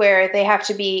where they have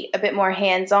to be a bit more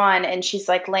hands-on and she's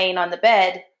like laying on the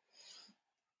bed,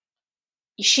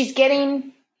 she's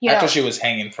getting, I thought she was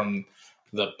hanging from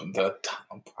the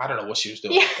I don't know what she was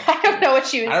doing. Yeah, I don't know what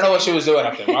she was doing. I don't know what she was doing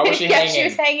up there. Why was she hanging? She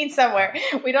was hanging somewhere.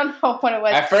 We don't know what it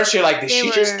was. At first you're like, did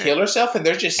she just kill herself? And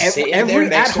they're just sitting there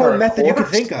next to her at-home method you could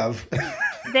think of.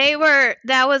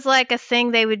 That was like a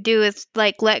thing they would do, is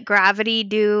like let gravity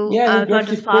do as much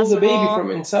as possible. Pull the baby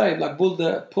from inside, like pull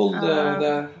the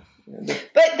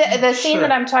But the scene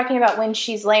that I'm talking about, when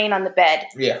she's laying on the bed,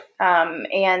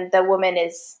 and the woman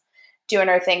is doing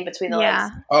her thing between the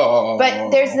legs.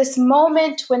 But there's this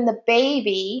moment when the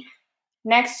baby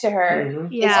next to her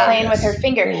is playing with her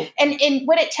finger, and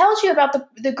what it tells you about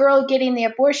the girl getting the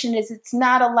abortion is it's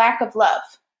not a lack of love.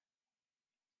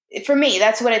 For me,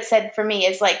 that's what it said. For me,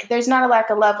 is like there's not a lack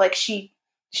of love. Like she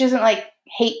doesn't like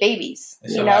hate babies,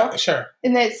 sure.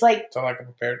 And it's like it's a lack of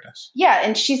preparedness. Yeah,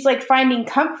 and she's like finding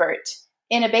comfort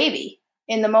in a baby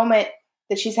in the moment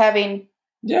that she's having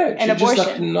an abortion. Just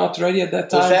like not ready at that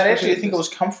time. Was that it? Do you think it was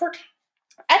comfort?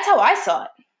 That's how I saw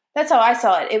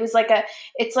it. It was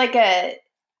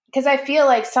because I feel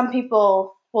like some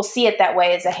people will see it that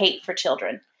way, as a hate for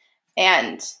children,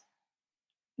 and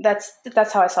that's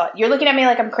how I saw it. You're looking at me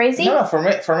like I'm crazy? No, for me,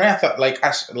 I thought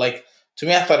to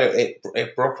me, I thought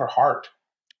it broke her heart.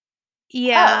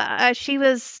 Yeah, she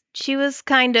was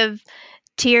kind of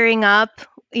tearing up,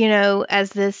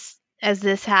 as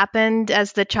this happened,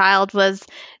 as the child was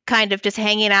kind of just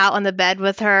hanging out on the bed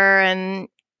with her, and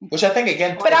which I think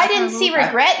again. But I didn't see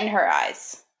regret in her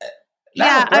eyes.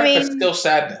 But still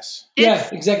sadness. Yeah,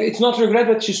 exactly. It's not regret,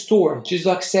 but she's torn. She's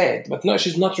like sad, but no,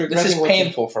 she's not regretting. This is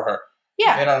painful for her.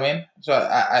 Yeah. You know what I mean? So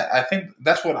I think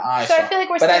that's what I saw. So I feel like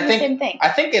we're saying the same thing. I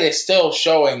think it is still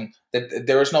showing that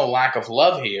there is no lack of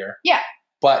love here. Yeah.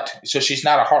 But, so she's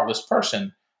not a heartless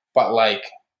person, but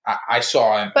I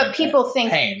saw people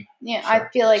think pain. Yeah, sure. I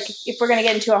feel like if we're going to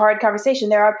get into a hard conversation,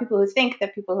 there are people who think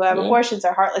that people who have abortions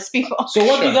are heartless people. So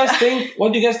what do you guys think?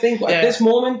 What do you guys think at this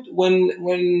moment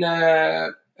when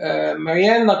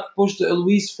Marianne pushed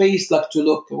Louise's face to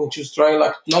look, when she was trying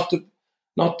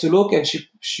not to look, and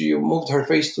she moved her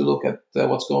face to look at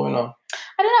what's going on?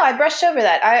 I don't know. I brushed over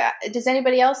that. Does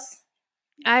anybody else?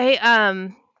 I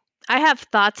have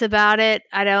thoughts about it.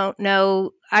 I don't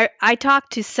know. I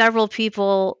talked to several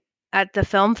people at the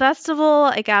film festival,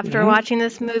 after watching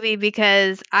this movie,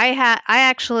 because I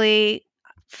actually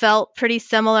felt pretty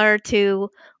similar to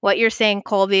what you're saying,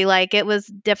 Colby. It was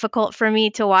difficult for me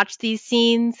to watch these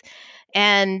scenes,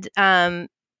 and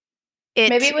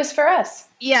maybe it was for us.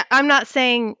 Yeah, I'm not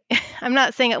saying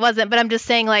it wasn't, but I'm just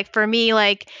saying, for me,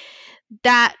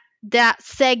 that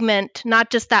segment, not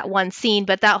just that one scene,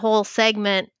 but that whole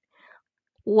segment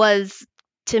was,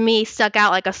 to me, stuck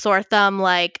out like a sore thumb.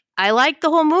 I like the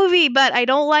whole movie, but I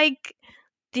don't like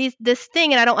this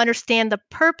thing, and I don't understand the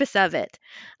purpose of it.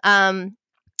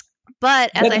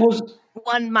 But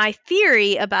my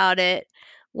theory about it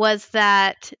was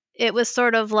that it was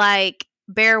sort of like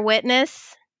bear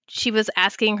witness. She was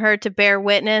asking her to bear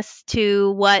witness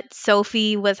to what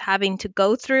Sophie was having to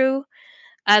go through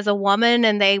as a woman,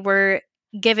 and they were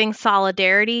giving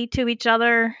solidarity to each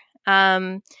other.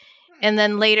 And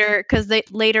then later, because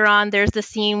later on, there's the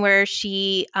scene where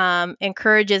she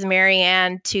encourages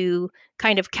Marianne to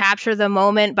kind of capture the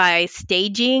moment by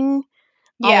staging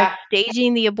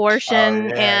the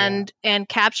abortion and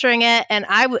capturing it. And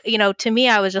to me,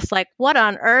 I was just like, what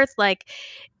on earth? Like,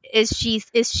 is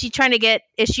she trying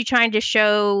to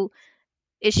show,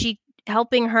 is she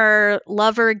helping her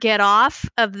lover get off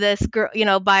of this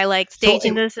girl, by like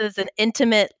staging this as an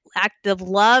intimate act of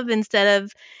love instead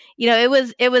of,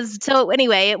 it was so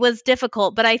anyway, it was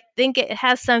difficult, but I think it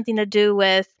has something to do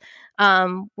with,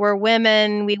 we're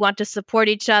women, we want to support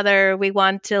each other, we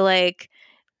want to like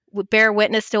bear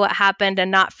witness to what happened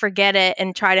and not forget it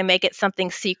and try to make it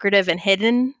something secretive and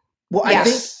hidden. Well,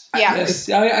 yes.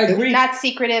 I agree. Not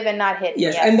secretive and not hidden.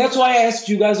 Yes, and that's why I asked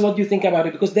you guys what do you think about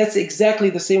it, because that's exactly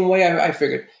the same way I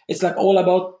figured. It's like all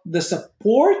about the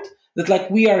support, that like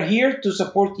we are here to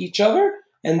support each other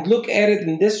and look at it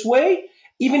in this way.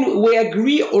 Even we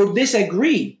agree or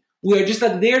disagree, we are just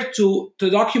like there to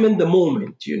document the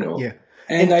moment, Yeah.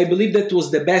 And I believe that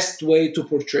was the best way to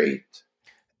portray it.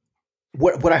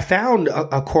 What I found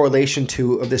a correlation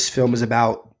to of this film is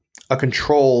about a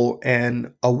control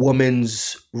and a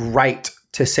woman's right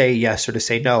to say yes or to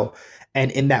say no.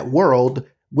 And in that world,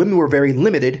 women were very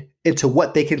limited into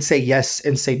what they can say yes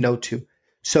and say no to.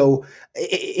 So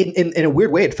in a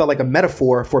weird way, it felt like a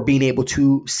metaphor for being able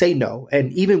to say no.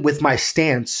 And even with my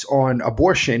stance on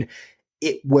abortion,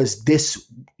 it was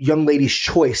this young lady's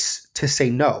choice to say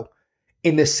no,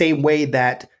 in the same way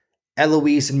that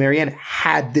Eloise and Marianne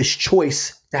had this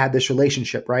choice to have this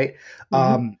relationship, right?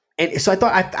 Mm-hmm. And so I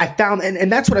thought I found,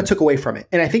 and that's what I took away from it.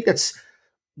 And I think that's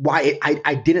why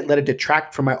I didn't let it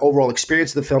detract from my overall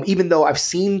experience of the film, even though I've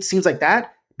seen scenes like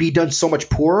that be done so much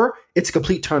poorer. It's a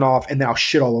complete turn off, and then I'll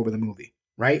shit all over the movie,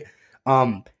 right?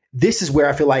 This is where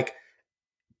I feel like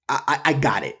I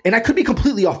got it. And I could be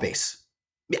completely off base.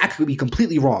 I could be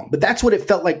completely wrong, but that's what it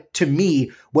felt like to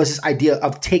me, was this idea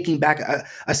of taking back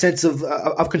a sense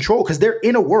of control, because they're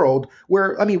in a world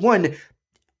where, I mean, one,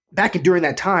 back during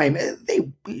that time,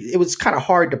 it was kind of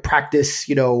hard to practice,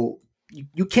 you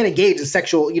can't engage in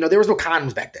sexual, there was no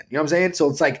condoms back then, you know what I'm saying? So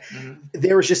it's like,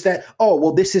 there was just that, oh,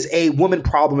 well, this is a woman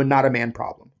problem and not a man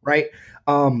problem, right?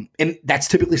 And that's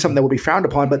typically something that would be frowned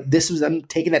upon, but this was them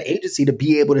taking that agency to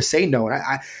be able to say no. And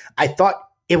I thought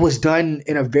it was done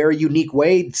in a very unique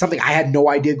way, something I had no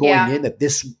idea going in that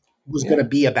this was going to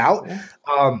be about.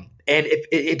 Yeah. And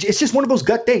it's just one of those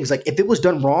gut things. Like, if it was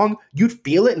done wrong, you'd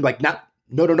feel it and like, no.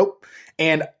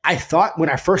 And I thought when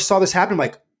I first saw this happen, I'm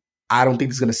like, I don't think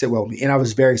this is going to sit well with me. And I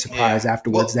was very surprised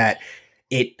afterwards that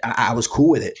I was cool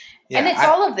with it. Yeah, and it's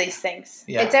all of these things.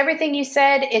 Yeah. It's everything you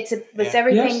said. It's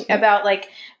everything about like,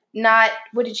 not,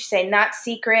 what did you say? Not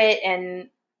secret, and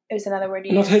it was another word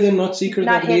you used. Not hidden, not secret.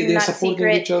 Not hidden, not supporting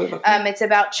secret. Each other. It's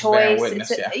about choice. Witness,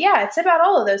 it's about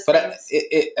all of those things.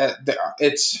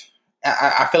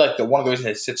 I feel like one of the reasons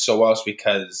it sits so well is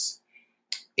because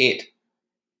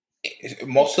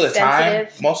most of the time,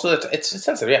 it's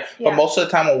sensitive, but most of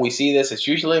the time when we see this, it's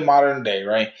usually modern day,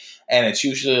 right? And it's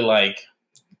usually like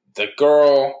the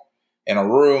girl in a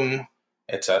room.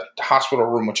 It's a hospital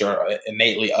room, which are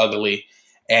innately ugly,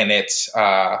 and it's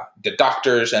the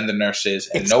doctors and the nurses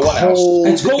and no one else.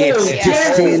 It's cold.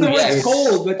 It's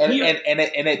cold, but and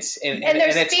there's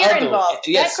fear ugly. involved.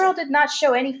 Yes. That girl did not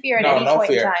show any fear at any point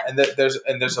in time. And there's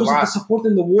because a lot of the support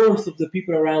and the warmth of the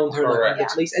people around her, like, in the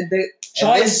place, and the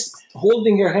child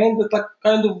holding her hand, with like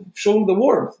kind of showing the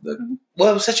warmth.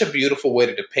 Well, it was such a beautiful way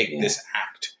to depict this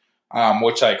act,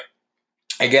 which, like,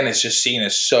 again, it's just seen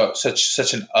as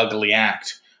such an ugly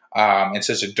act, and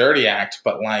such a dirty act,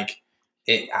 but like.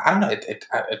 I don't know. It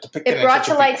depicted. It brought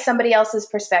to light somebody else's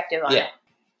perspective on it.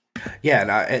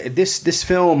 Yeah. And this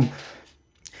film,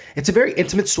 it's a very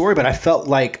intimate story, but I felt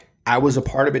like I was a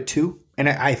part of it too. And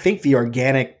I think the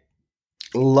organic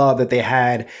love that they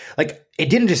had, like, it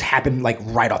didn't just happen like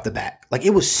right off the bat. Like,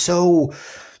 it was so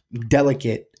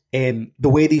delicate, and the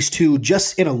way these two,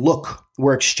 just in a look,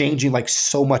 were exchanging like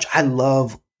so much. I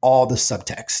love all the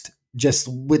subtext just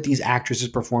with these actresses'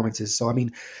 performances. So, I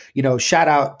mean, shout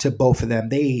out to both of them.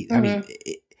 I mean,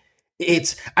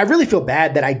 I really feel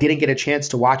bad that I didn't get a chance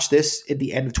to watch this at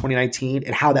the end of 2019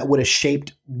 and how that would have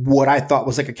shaped what I thought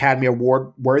was like Academy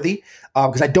Award worthy.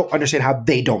 Because I don't understand how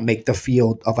they don't make the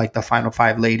field of like the final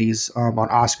 5 ladies on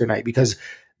Oscar night, because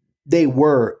they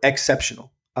were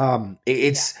exceptional.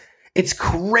 It's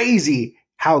crazy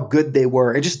how good they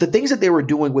were, and just the things that they were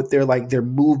doing with their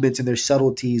movements and their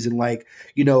subtleties, and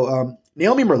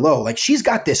Naomi Merlot, like, she's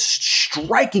got this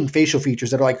striking facial features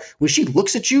that are like, when she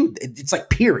looks at you, it's like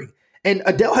peering. And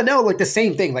Adele Haenel, like, the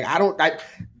same thing. Like,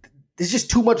 there's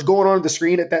just too much going on the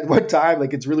screen at that one time.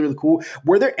 Like, it's really, really cool.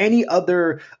 Were there any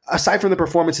other, aside from the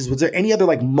performances, was there any other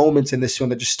like moments in this film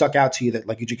that just stuck out to you that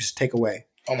like you just take away?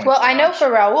 Oh my Well, gosh. I know for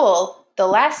Raul, the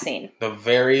last scene. The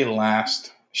very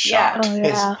last shot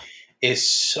is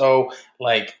so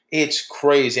like, it's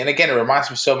crazy. And again, it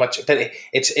reminds me so much that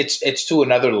it's to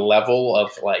another level of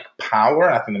like power.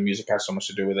 And I think the music has so much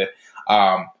to do with it.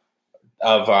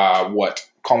 What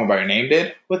Call Me by Your Name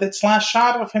did with its last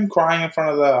shot of him crying in front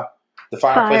of the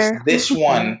fireplace. Fire. This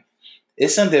one,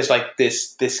 there's like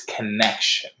this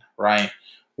connection, right?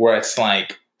 Where it's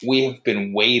like, we have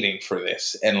been waiting for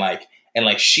this, and like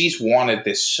she's wanted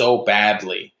this so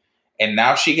badly, and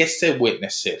now she gets to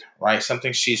witness it, right?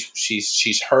 Something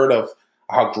she's heard of,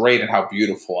 how great and how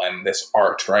beautiful, and this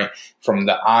art, right, from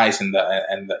the eyes and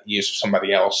the ears of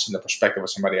somebody else, and the perspective of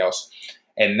somebody else.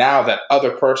 And now that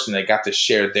other person that got to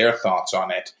share their thoughts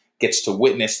on it gets to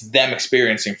witness them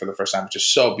experiencing for the first time, which is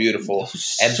so beautiful.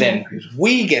 And then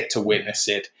we get to witness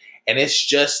it, and it's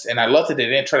just, and I love that they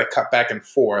didn't try to cut back and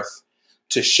forth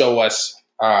to show us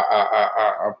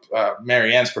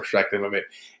Marianne's perspective of it.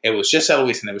 It was just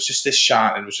Eloise, and it was just this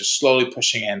shot, and it was just slowly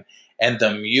pushing in, and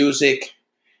the music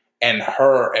and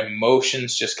her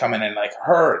emotions just coming in, like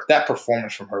that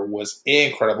performance from her was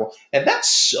incredible. And that's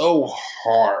so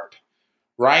hard,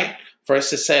 right? For us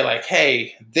to say like,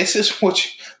 hey, this is what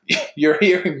you're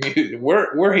hearing music.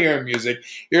 We're hearing music.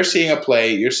 You're seeing a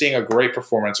play. You're seeing a great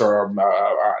performance or an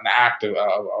act of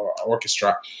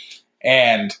orchestra.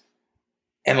 And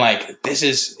like, this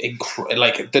is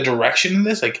like the direction in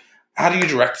this, like, how do you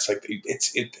direct this? Like,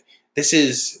 this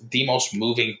is the most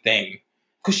moving thing.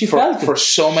 Because she felt it. For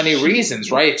so many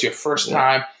reasons, right? It's your first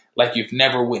time, like you've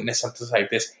never witnessed something like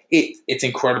this. It's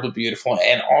incredibly beautiful,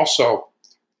 and also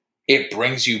it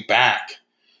brings you back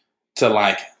to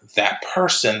like that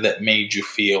person that made you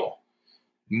feel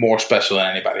more special than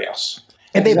anybody else.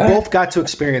 And they both got to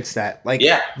experience that. Like,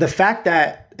 the fact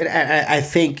that, I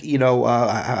think,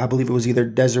 I believe it was either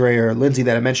Desiree or Lindsay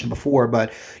that I mentioned before,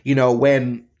 but,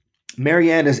 when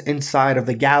Marianne is inside of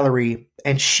the gallery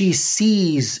and she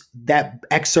sees that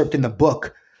excerpt in the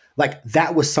book, like,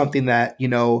 that was something that,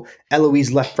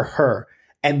 Eloise left for her.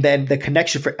 And then the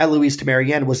connection for Eloise to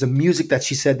Marianne was the music that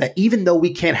she said that even though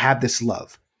we can't have this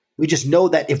love, we just know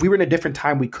that if we were in a different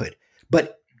time, we could.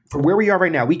 But for where we are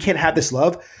right now, we can't have this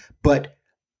love. But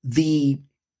the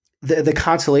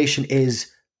consolation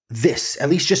is this. At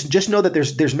least just know that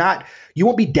there's not, you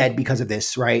won't be dead because of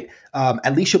this, right?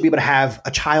 At least you'll be able to have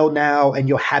a child now, and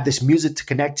you'll have this music to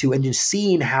connect to, and just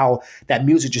seeing how that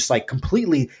music just like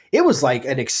completely, it was like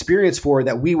an experience for her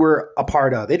that we were a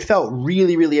part of. It felt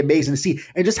really, really amazing to see,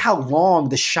 and just how long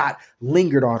the shot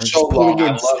lingered on her, So just pulling long.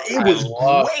 in. It was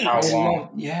great. How long.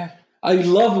 I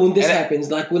love when this happens,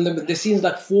 like when the scene's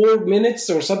like 4 minutes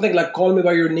or something, like Call Me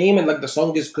by Your Name, and like the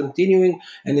song is continuing,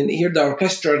 and then hear the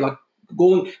orchestra like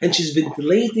going, and she's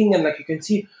ventilating, and like you can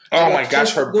see, oh my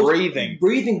gosh, her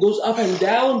breathing goes up and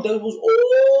down. That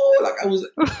was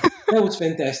that was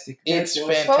fantastic. It's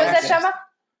fantastic. What was that, Shama?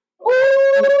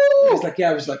 It was like,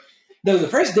 I was like, the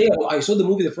first day I saw the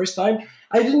movie the first time,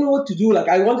 I didn't know what to do. Like,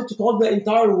 I wanted to call the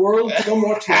entire world to come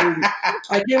watch the movie.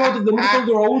 I came out of the movie and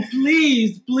told her,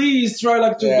 please try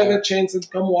like to give it a chance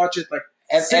and come watch it. Like,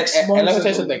 and 6 months let me tell you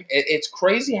ago. something. It's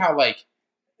crazy how like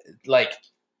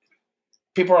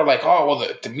people are like, oh well,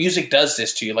 the music does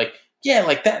this to you. Like, yeah,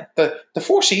 like that the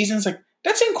Four Seasons, like,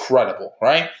 that's incredible,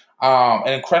 right?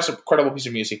 An incredible piece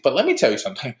of music. But let me tell you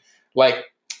something. Like,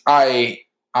 I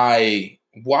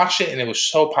watched it, and it was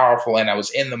so powerful, and I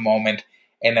was in the moment,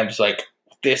 and I was like,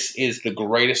 this is the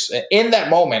greatest. In that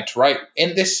moment, right,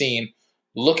 in this scene,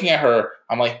 looking at her,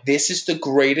 I'm like, this is the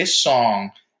greatest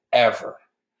song ever.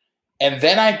 And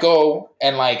then I go,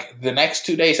 and like the next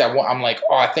 2 days, I'm like,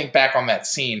 oh, I think back on that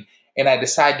scene, and I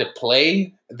decide to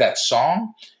play that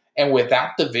song, and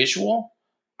without the visual,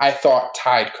 I thought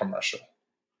Tide commercial.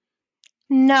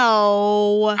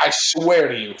 No. I swear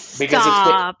to you,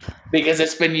 because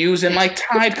it's been used in like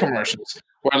Tide commercials,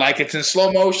 where like it's in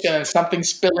slow motion and something's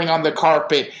spilling on the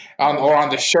carpet or on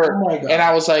the shirt, and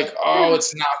I was like, oh,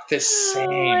 it's not the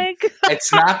same.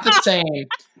 It's not the same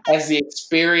as the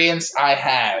experience I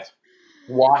had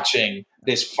watching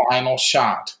this final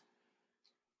shot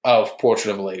of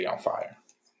Portrait of a Lady on Fire.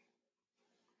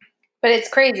 But it's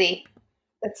crazy.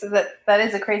 That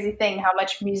is a crazy thing, how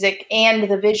much music and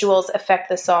the visuals affect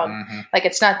the song. Mm-hmm. Like,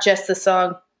 it's not just the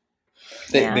song.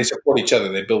 They support each other.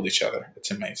 They build each other. It's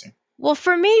amazing. Well,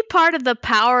 for me, part of the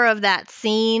power of that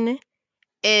scene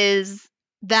is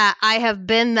that I have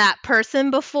been that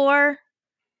person before,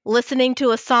 listening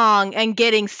to a song and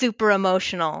getting super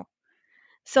emotional.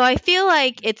 So I feel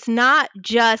like it's not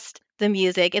just the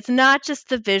music. It's not just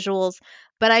the visuals,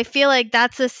 but I feel like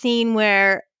that's a scene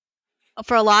where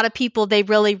for a lot of people they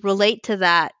really relate to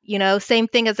that. Same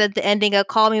thing as at the ending of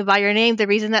Call Me by Your Name. The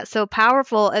reason that's so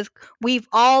powerful is we've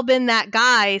all been that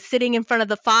guy sitting in front of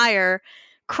the fire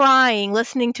crying,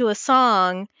 listening to a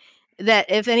song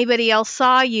that if anybody else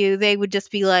saw you, they would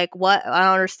just be like, what? I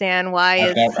don't understand. Why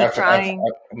is he crying?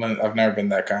 I've never been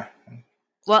that guy.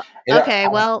 Well, okay.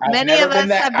 Well, many of us have been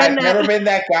that. I've never been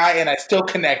that guy, and I still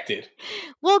connected.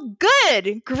 Well,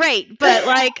 good, great. But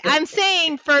I'm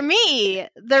saying for me,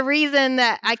 the reason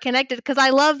that I connected, because I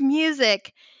love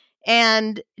music,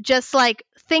 and just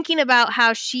thinking about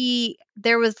how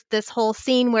there was this whole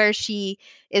scene where she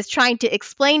is trying to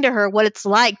explain to her what it's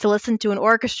like to listen to an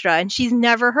orchestra, and she's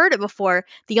never heard it before.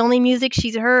 The only music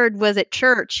she's heard was at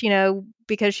church,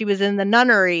 because she was in the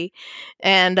nunnery,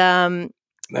 and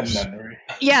the nunnery.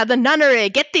 Yeah, the nunnery.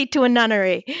 Get thee to a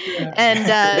nunnery. Yeah.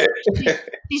 And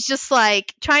she's just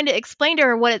trying to explain to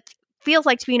her what it feels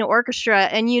like to be in an orchestra.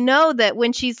 And that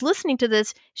when she's listening to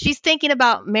this, she's thinking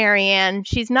about Marianne.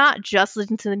 She's not just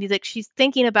listening to the music. She's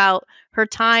thinking about her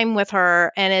time with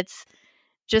her. And it's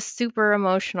just super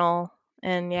emotional.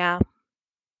 And yeah,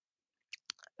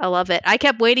 I love it. I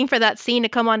kept waiting for that scene to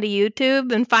come onto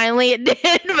YouTube, and finally it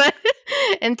did, but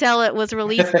until it was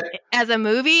released as a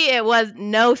movie,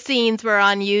 no scenes were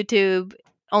on YouTube,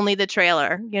 only the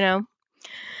trailer,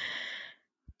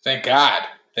 Thank God.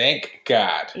 Thank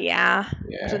God. Yeah.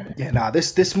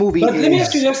 This movie But let me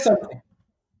ask you just something.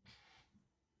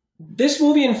 This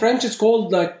movie in French is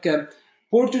called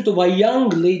Portrait of a Young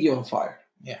Lady on Fire.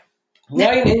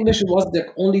 Why in English it was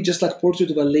only just Portrait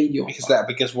of a Lady on Fire?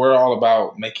 Because we're all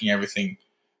about making everything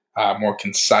more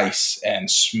concise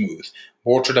and smooth.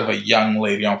 Portrait of a Young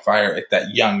Lady on Fire. If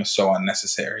that young is so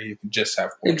unnecessary, you can just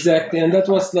have exactly. And that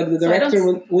was the director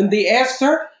when they asked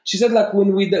her, she said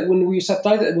when we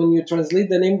subtitle, when you translate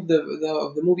the name of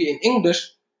the movie in English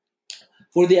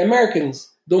for the Americans,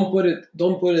 don't put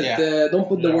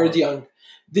the word young.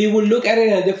 They will look at it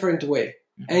in a different way,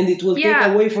 and it will take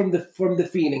away from the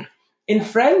feeling. In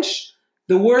French,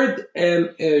 the word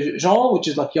Jean, which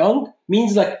is young,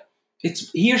 means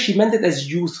here she meant it as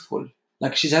youthful.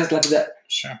 She has that.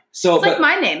 Sure. So it's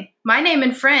my name. My name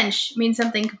in French means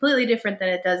something completely different than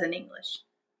it does in English.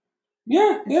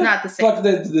 Yeah, it's not the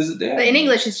same. In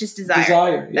English, it's just desire.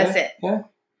 Desire. Yeah, that's it. Yeah.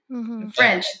 Mm-hmm. In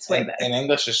French, it's way better. In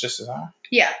English, it's just desire.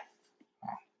 Yeah.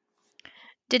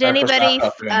 Did anybody?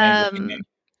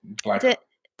 Did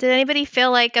anybody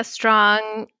feel a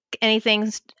strong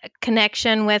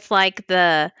connection with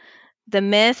the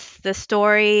myth, the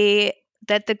story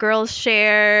that the girls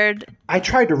shared? I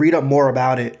tried to read up more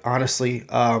about it, honestly,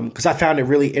 because I found it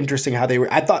really interesting how they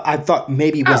were. I thought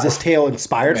maybe was this tale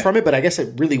inspired from it, but I guess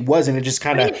it really wasn't. It just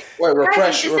kind of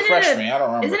refresh me. I don't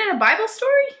remember. Isn't it a Bible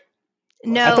story?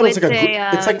 No, I thought it's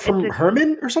it's from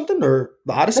Herman or something, or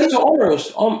the Odyssey. It's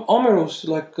Omeros,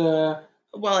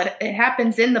 Well, it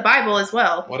happens in the Bible as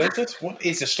well. What is it? What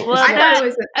is the story? Well, I thought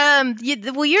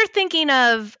it was. You're thinking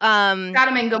of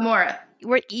Sodom and Gomorrah.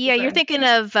 You're thinking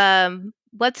of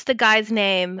what's the guy's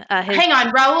name? Hang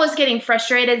on, Raul is getting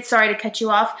frustrated. Sorry to cut you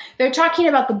off. They're talking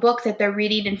about the book that they're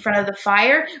reading in front of the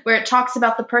fire, where it talks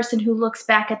about the person who looks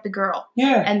back at the girl.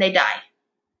 Yeah, and they die.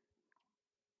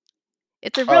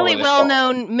 It's a really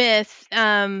well-known myth.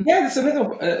 It's a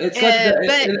myth.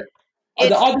 It's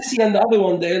the Odyssey and the other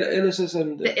one, the Iliad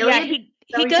and the Iliad.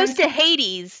 He goes to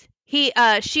Hades. She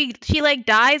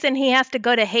dies, and he has to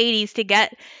go to Hades to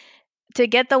get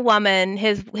the woman,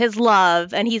 his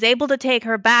love, and he's able to take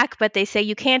her back. But they say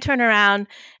you can't turn around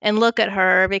and look at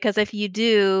her, because if you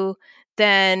do,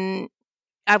 then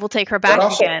I will take her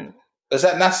back again. Does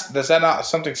that not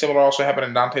something similar also happen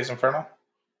in Dante's Inferno?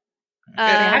 It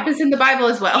happens in the Bible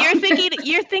as well.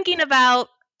 You're thinking about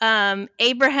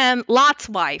Abraham, Lot's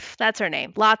wife. That's her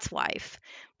name, Lot's wife.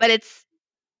 But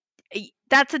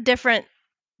that's a different.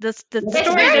 It's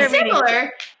very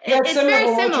similar. It's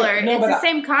very similar. It's the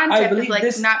same concept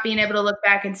of not being able to look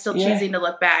back and still choosing to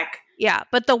look back. Yeah,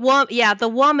 but the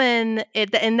woman.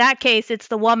 In that case, it's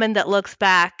the woman that looks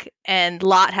back, and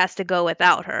Lot has to go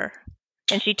without her,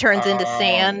 and she turns into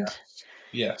sand.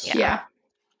 Yes. Yeah.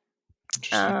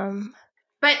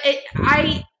 But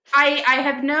I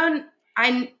have known.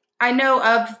 I know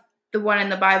of the one in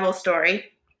the Bible story,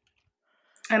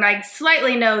 and I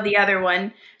slightly know the other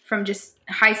one from just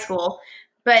high school,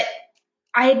 but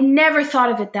I had never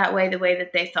thought of it that way, the way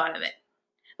that they thought of it.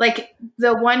 Like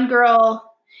the one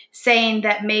girl saying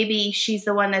that maybe she's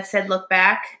the one that said look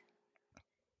back,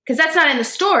 because that's not in the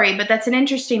story, but that's an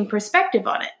interesting perspective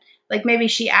on it. Like maybe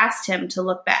she asked him to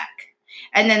look back,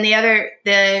 and then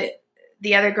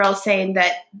the other girl saying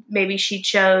that maybe he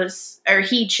chose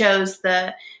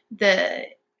the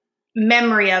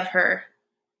memory of her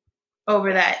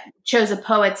over that, chose a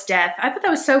poet's death. I thought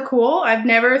that was so cool. I've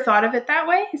never thought of it that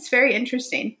way. It's very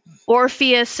interesting.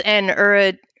 Orpheus and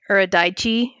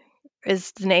Eurydice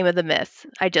is the name of the myth.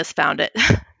 I just found it.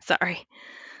 Sorry.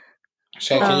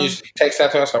 Shane, can you text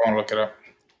that to us? I want to look it up.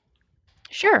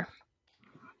 Sure.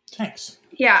 Thanks.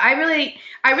 Yeah, I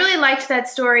really liked that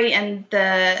story and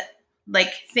the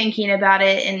thinking about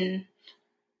it and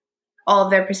all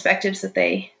of their perspectives that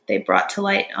they brought to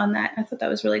light on that. I thought that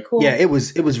was really cool. Yeah, it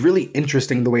was really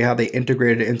interesting the way how they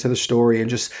integrated it into the story and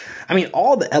just, I mean,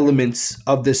 all the elements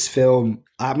of this film.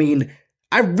 I mean,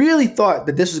 I really thought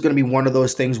that this was going to be one of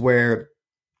those things where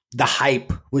the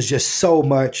hype was just so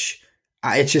much.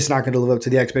 It's just not going to live up to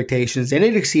the expectations, and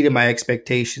it exceeded my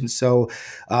expectations. So,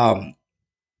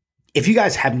 if you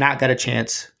guys have not got a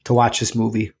chance to watch this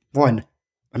movie,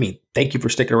 thank you for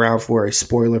sticking around for a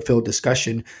spoiler-filled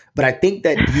discussion. But I think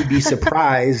that you'd be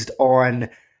surprised on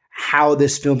how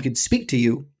this film can speak to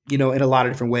you, in a lot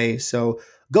of different ways. So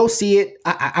go see it.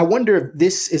 I wonder if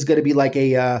this is going to be like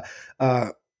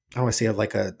I don't want to say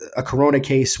like a Corona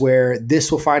case where this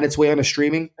will find its way on a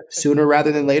streaming sooner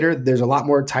rather than later. There's a lot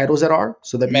more titles that are,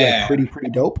 so that'd be like pretty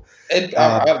dope. I'd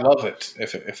love it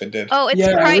if it did. Oh,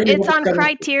 it's on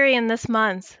Criterion this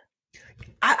month.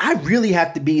 I really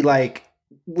have to be like,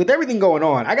 with everything going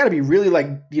on, I got to be really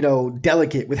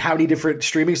delicate with how many different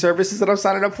streaming services that I'm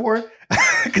signing up for,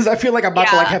 because I feel like I'm about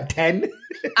to have 10.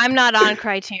 I'm not on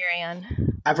Criterion.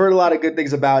 I've heard a lot of good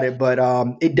things about it, but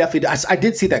it definitely. I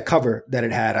did see that cover that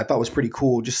it had. I thought was pretty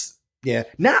cool. Just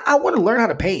now I want to learn how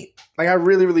to paint. Like I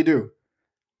really, really do.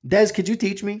 Des, could you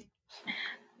teach me?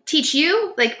 Teach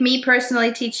you? Like me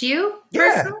personally? Teach you?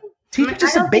 Yeah. Personally? Teach me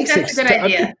just some basics. That's a good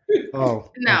idea.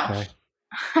 Oh no. Okay.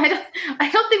 I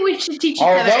don't think we should teach each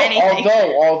other anything.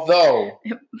 Although,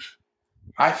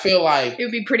 I feel like it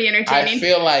would be pretty entertaining. I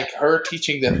feel like her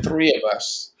teaching the three of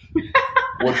us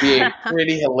would be a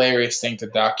pretty hilarious thing to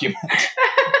document.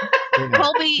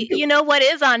 Colby, you know what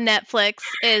is on Netflix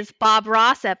is Bob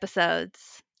Ross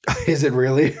episodes. Is it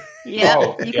really?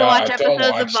 Yeah, you can watch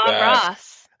episodes of Bob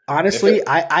Ross. Honestly,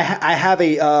 I have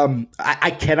a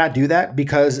I cannot do that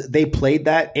because they played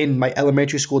that in my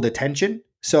elementary school detention.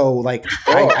 So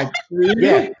really?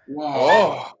 Yeah.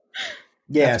 Wow.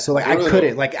 Yeah, so I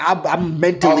couldn't. Like I'm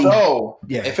mentally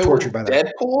if it tortured were by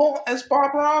that. Deadpool as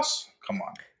Bob Ross, come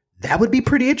on. That would be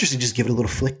pretty interesting. Just give it a little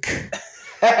flick.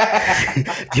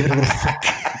 Give it a little flick.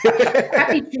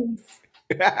 Happy dreams.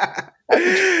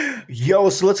 Yo,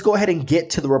 so let's go ahead and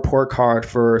get to the report card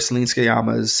for Celine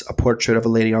Sciamma's A Portrait of a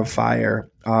Lady on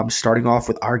Fire. Starting off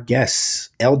with our guests,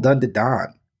 El Dundadon.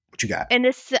 What you got? And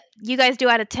this, you guys do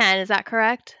out of 10, is that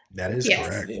correct? That is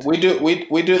correct. We do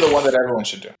the one that everyone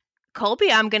should do.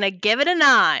 Colby, I'm gonna give it a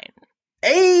 9.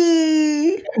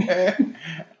 Hey,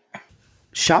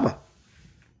 Shama.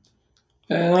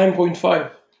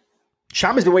 9.5.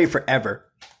 Shama's been waiting forever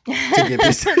to give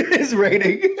his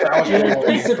rating.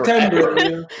 Since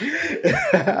September.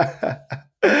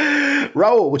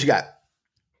 Raul, what you got?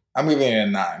 I'm giving it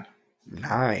a 9.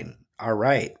 9. All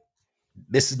right.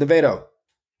 This is Nevedo.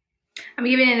 I'm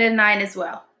giving it a 9 as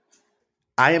well.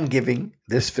 I am giving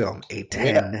this film a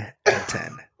 10 out of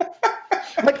 10.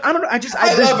 Like I don't know. I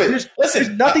love it. There's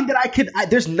nothing that I could.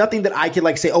 There's nothing that I could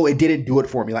like say. Oh, it didn't do it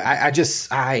for me.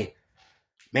 Like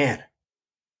man.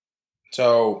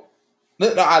 So,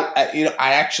 no,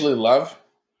 I actually love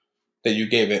that you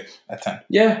gave it a 10.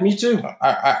 Yeah, me too.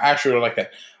 I actually really like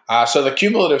that. So the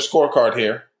cumulative scorecard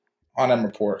here on M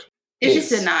Report is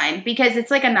just a 9 because it's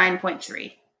like a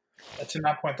 9.3. It's a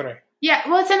 9.3. Yeah,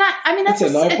 well, it's a 9. I mean, it's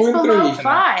below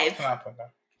 5.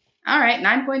 All right,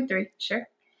 9.3. Sure.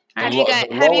 Have you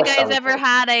guys ever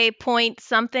had a point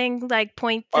something, like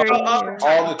 0.3? All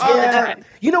the time. Yeah.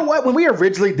 You know what? When we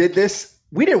originally did this,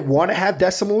 we didn't want to have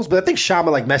decimals, but I think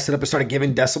Shama messed it up and started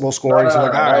giving decimal scoring. So all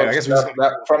right, I guess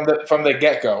from the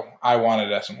get go, I wanted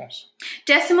decimals.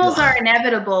 Decimals are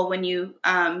inevitable when you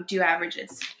do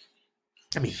averages.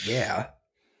 I mean, yeah.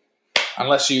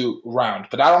 Unless you round,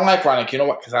 but I don't like rounding. You know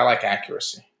what? Because I like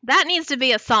accuracy. That needs to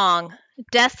be a song.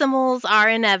 Decimals are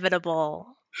inevitable.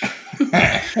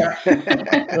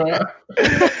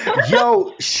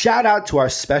 Yo, shout out to our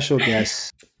special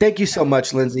guests. Thank you so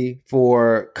much, Lindsay,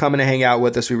 for coming to hang out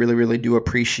with us. We really, really do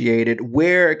appreciate it.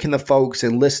 Where can the folks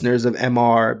and listeners of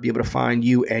MR be able to find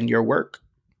you and your work?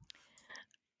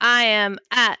 I am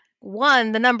at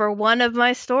the number 1 of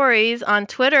my stories on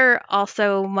Twitter.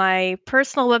 Also, my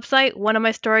personal website,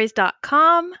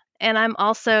 oneofmystories.com. And I'm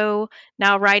also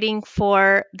now writing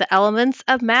for The Elements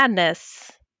of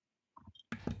Madness.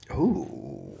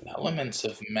 Ooh. Elements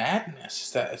of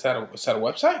Madness. Is that a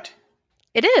website?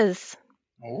 It is.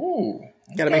 Ooh.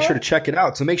 Got to make sure to check it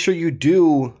out. So make sure you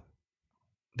do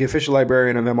the official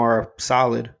librarian of MR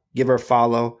solid. Give her a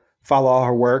follow. Follow all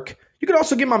her work. You can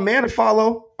also give my man a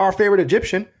follow, our favorite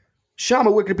Egyptian.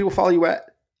 Shama, where can people follow you at?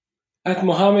 At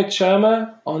Mohammed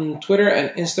Shama on Twitter and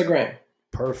Instagram.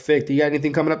 Perfect. You got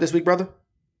anything coming up this week, brother?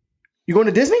 You going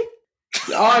to Disney?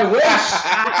 I wish.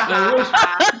 I wish.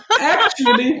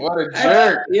 Actually, What a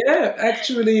jerk.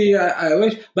 I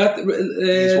wish. But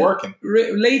He's working.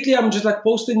 Lately, I'm just like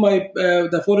posting my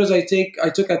the photos I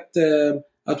took at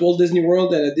Walt Disney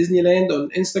World and at Disneyland on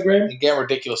Instagram. You get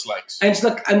ridiculous likes. And it's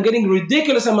like I'm getting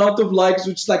ridiculous amount of likes,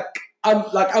 which is like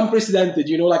unprecedented.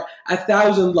 You know, like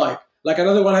 1,000 likes. Like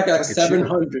another one, I got like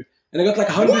 700, and I got like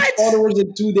 100 followers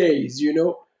in 2 days. You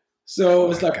know, so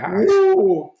it's like,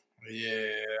 woo. Yeah,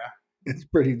 it's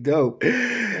pretty dope.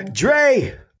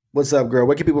 Dre, what's up, girl?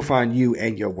 Where can people find you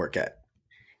and your work at?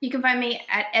 You can find me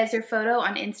at Ezer Photo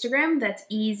on Instagram. That's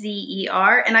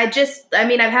EZER. And I've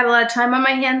had a lot of time on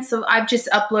my hands, so I've just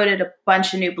uploaded a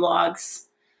bunch of new blogs.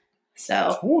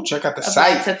 So ooh, check out the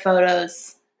site. Lots of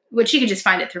photos, which you can just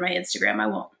find it through my Instagram. I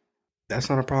won't. That's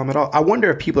not a problem at all. I wonder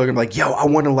if people are gonna be like, yo, I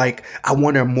want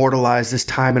to immortalize this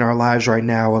time in our lives right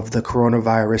now of the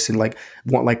coronavirus and like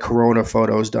want like corona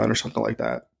photos done or something like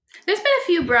that. There's been a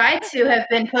few brides who have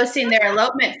been posting their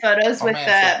elopement photos with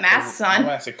the masks on.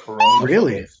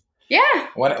 Really? Photos. Yeah.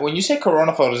 When you say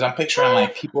corona photos, I'm picturing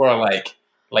like people are like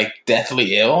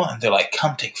deathly ill and they're like,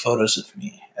 come take photos of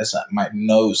me as my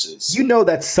nose is. You know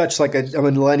that's such like a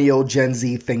millennial Gen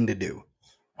Z thing to do.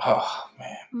 Oh man.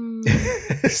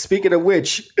 Speaking of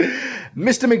which,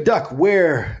 Mr. McDuck,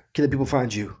 where can the people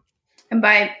find you? And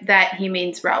by that he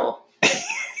means Raul.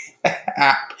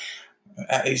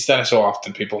 He's done it so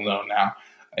often, people know now.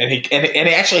 And he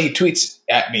tweets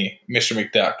at me, Mr.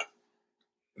 McDuck,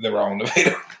 the Raul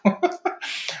Nevado.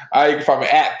 You can find me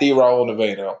at the Raul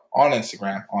Nevado on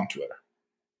Instagram, on Twitter.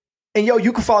 And yo,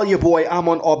 you can follow your boy. I'm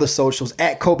on all the socials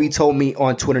at Kobe Told Me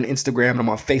on Twitter and Instagram. And I'm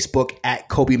on Facebook at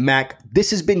Kobe Mac.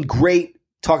 This has been great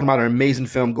talking about an amazing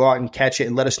film. Go out and catch it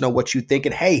and let us know what you think.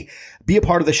 And hey, be a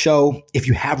part of the show. If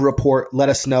you have a report, let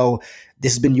us know.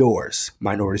 This has been yours,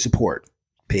 Minority Support.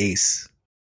 Peace.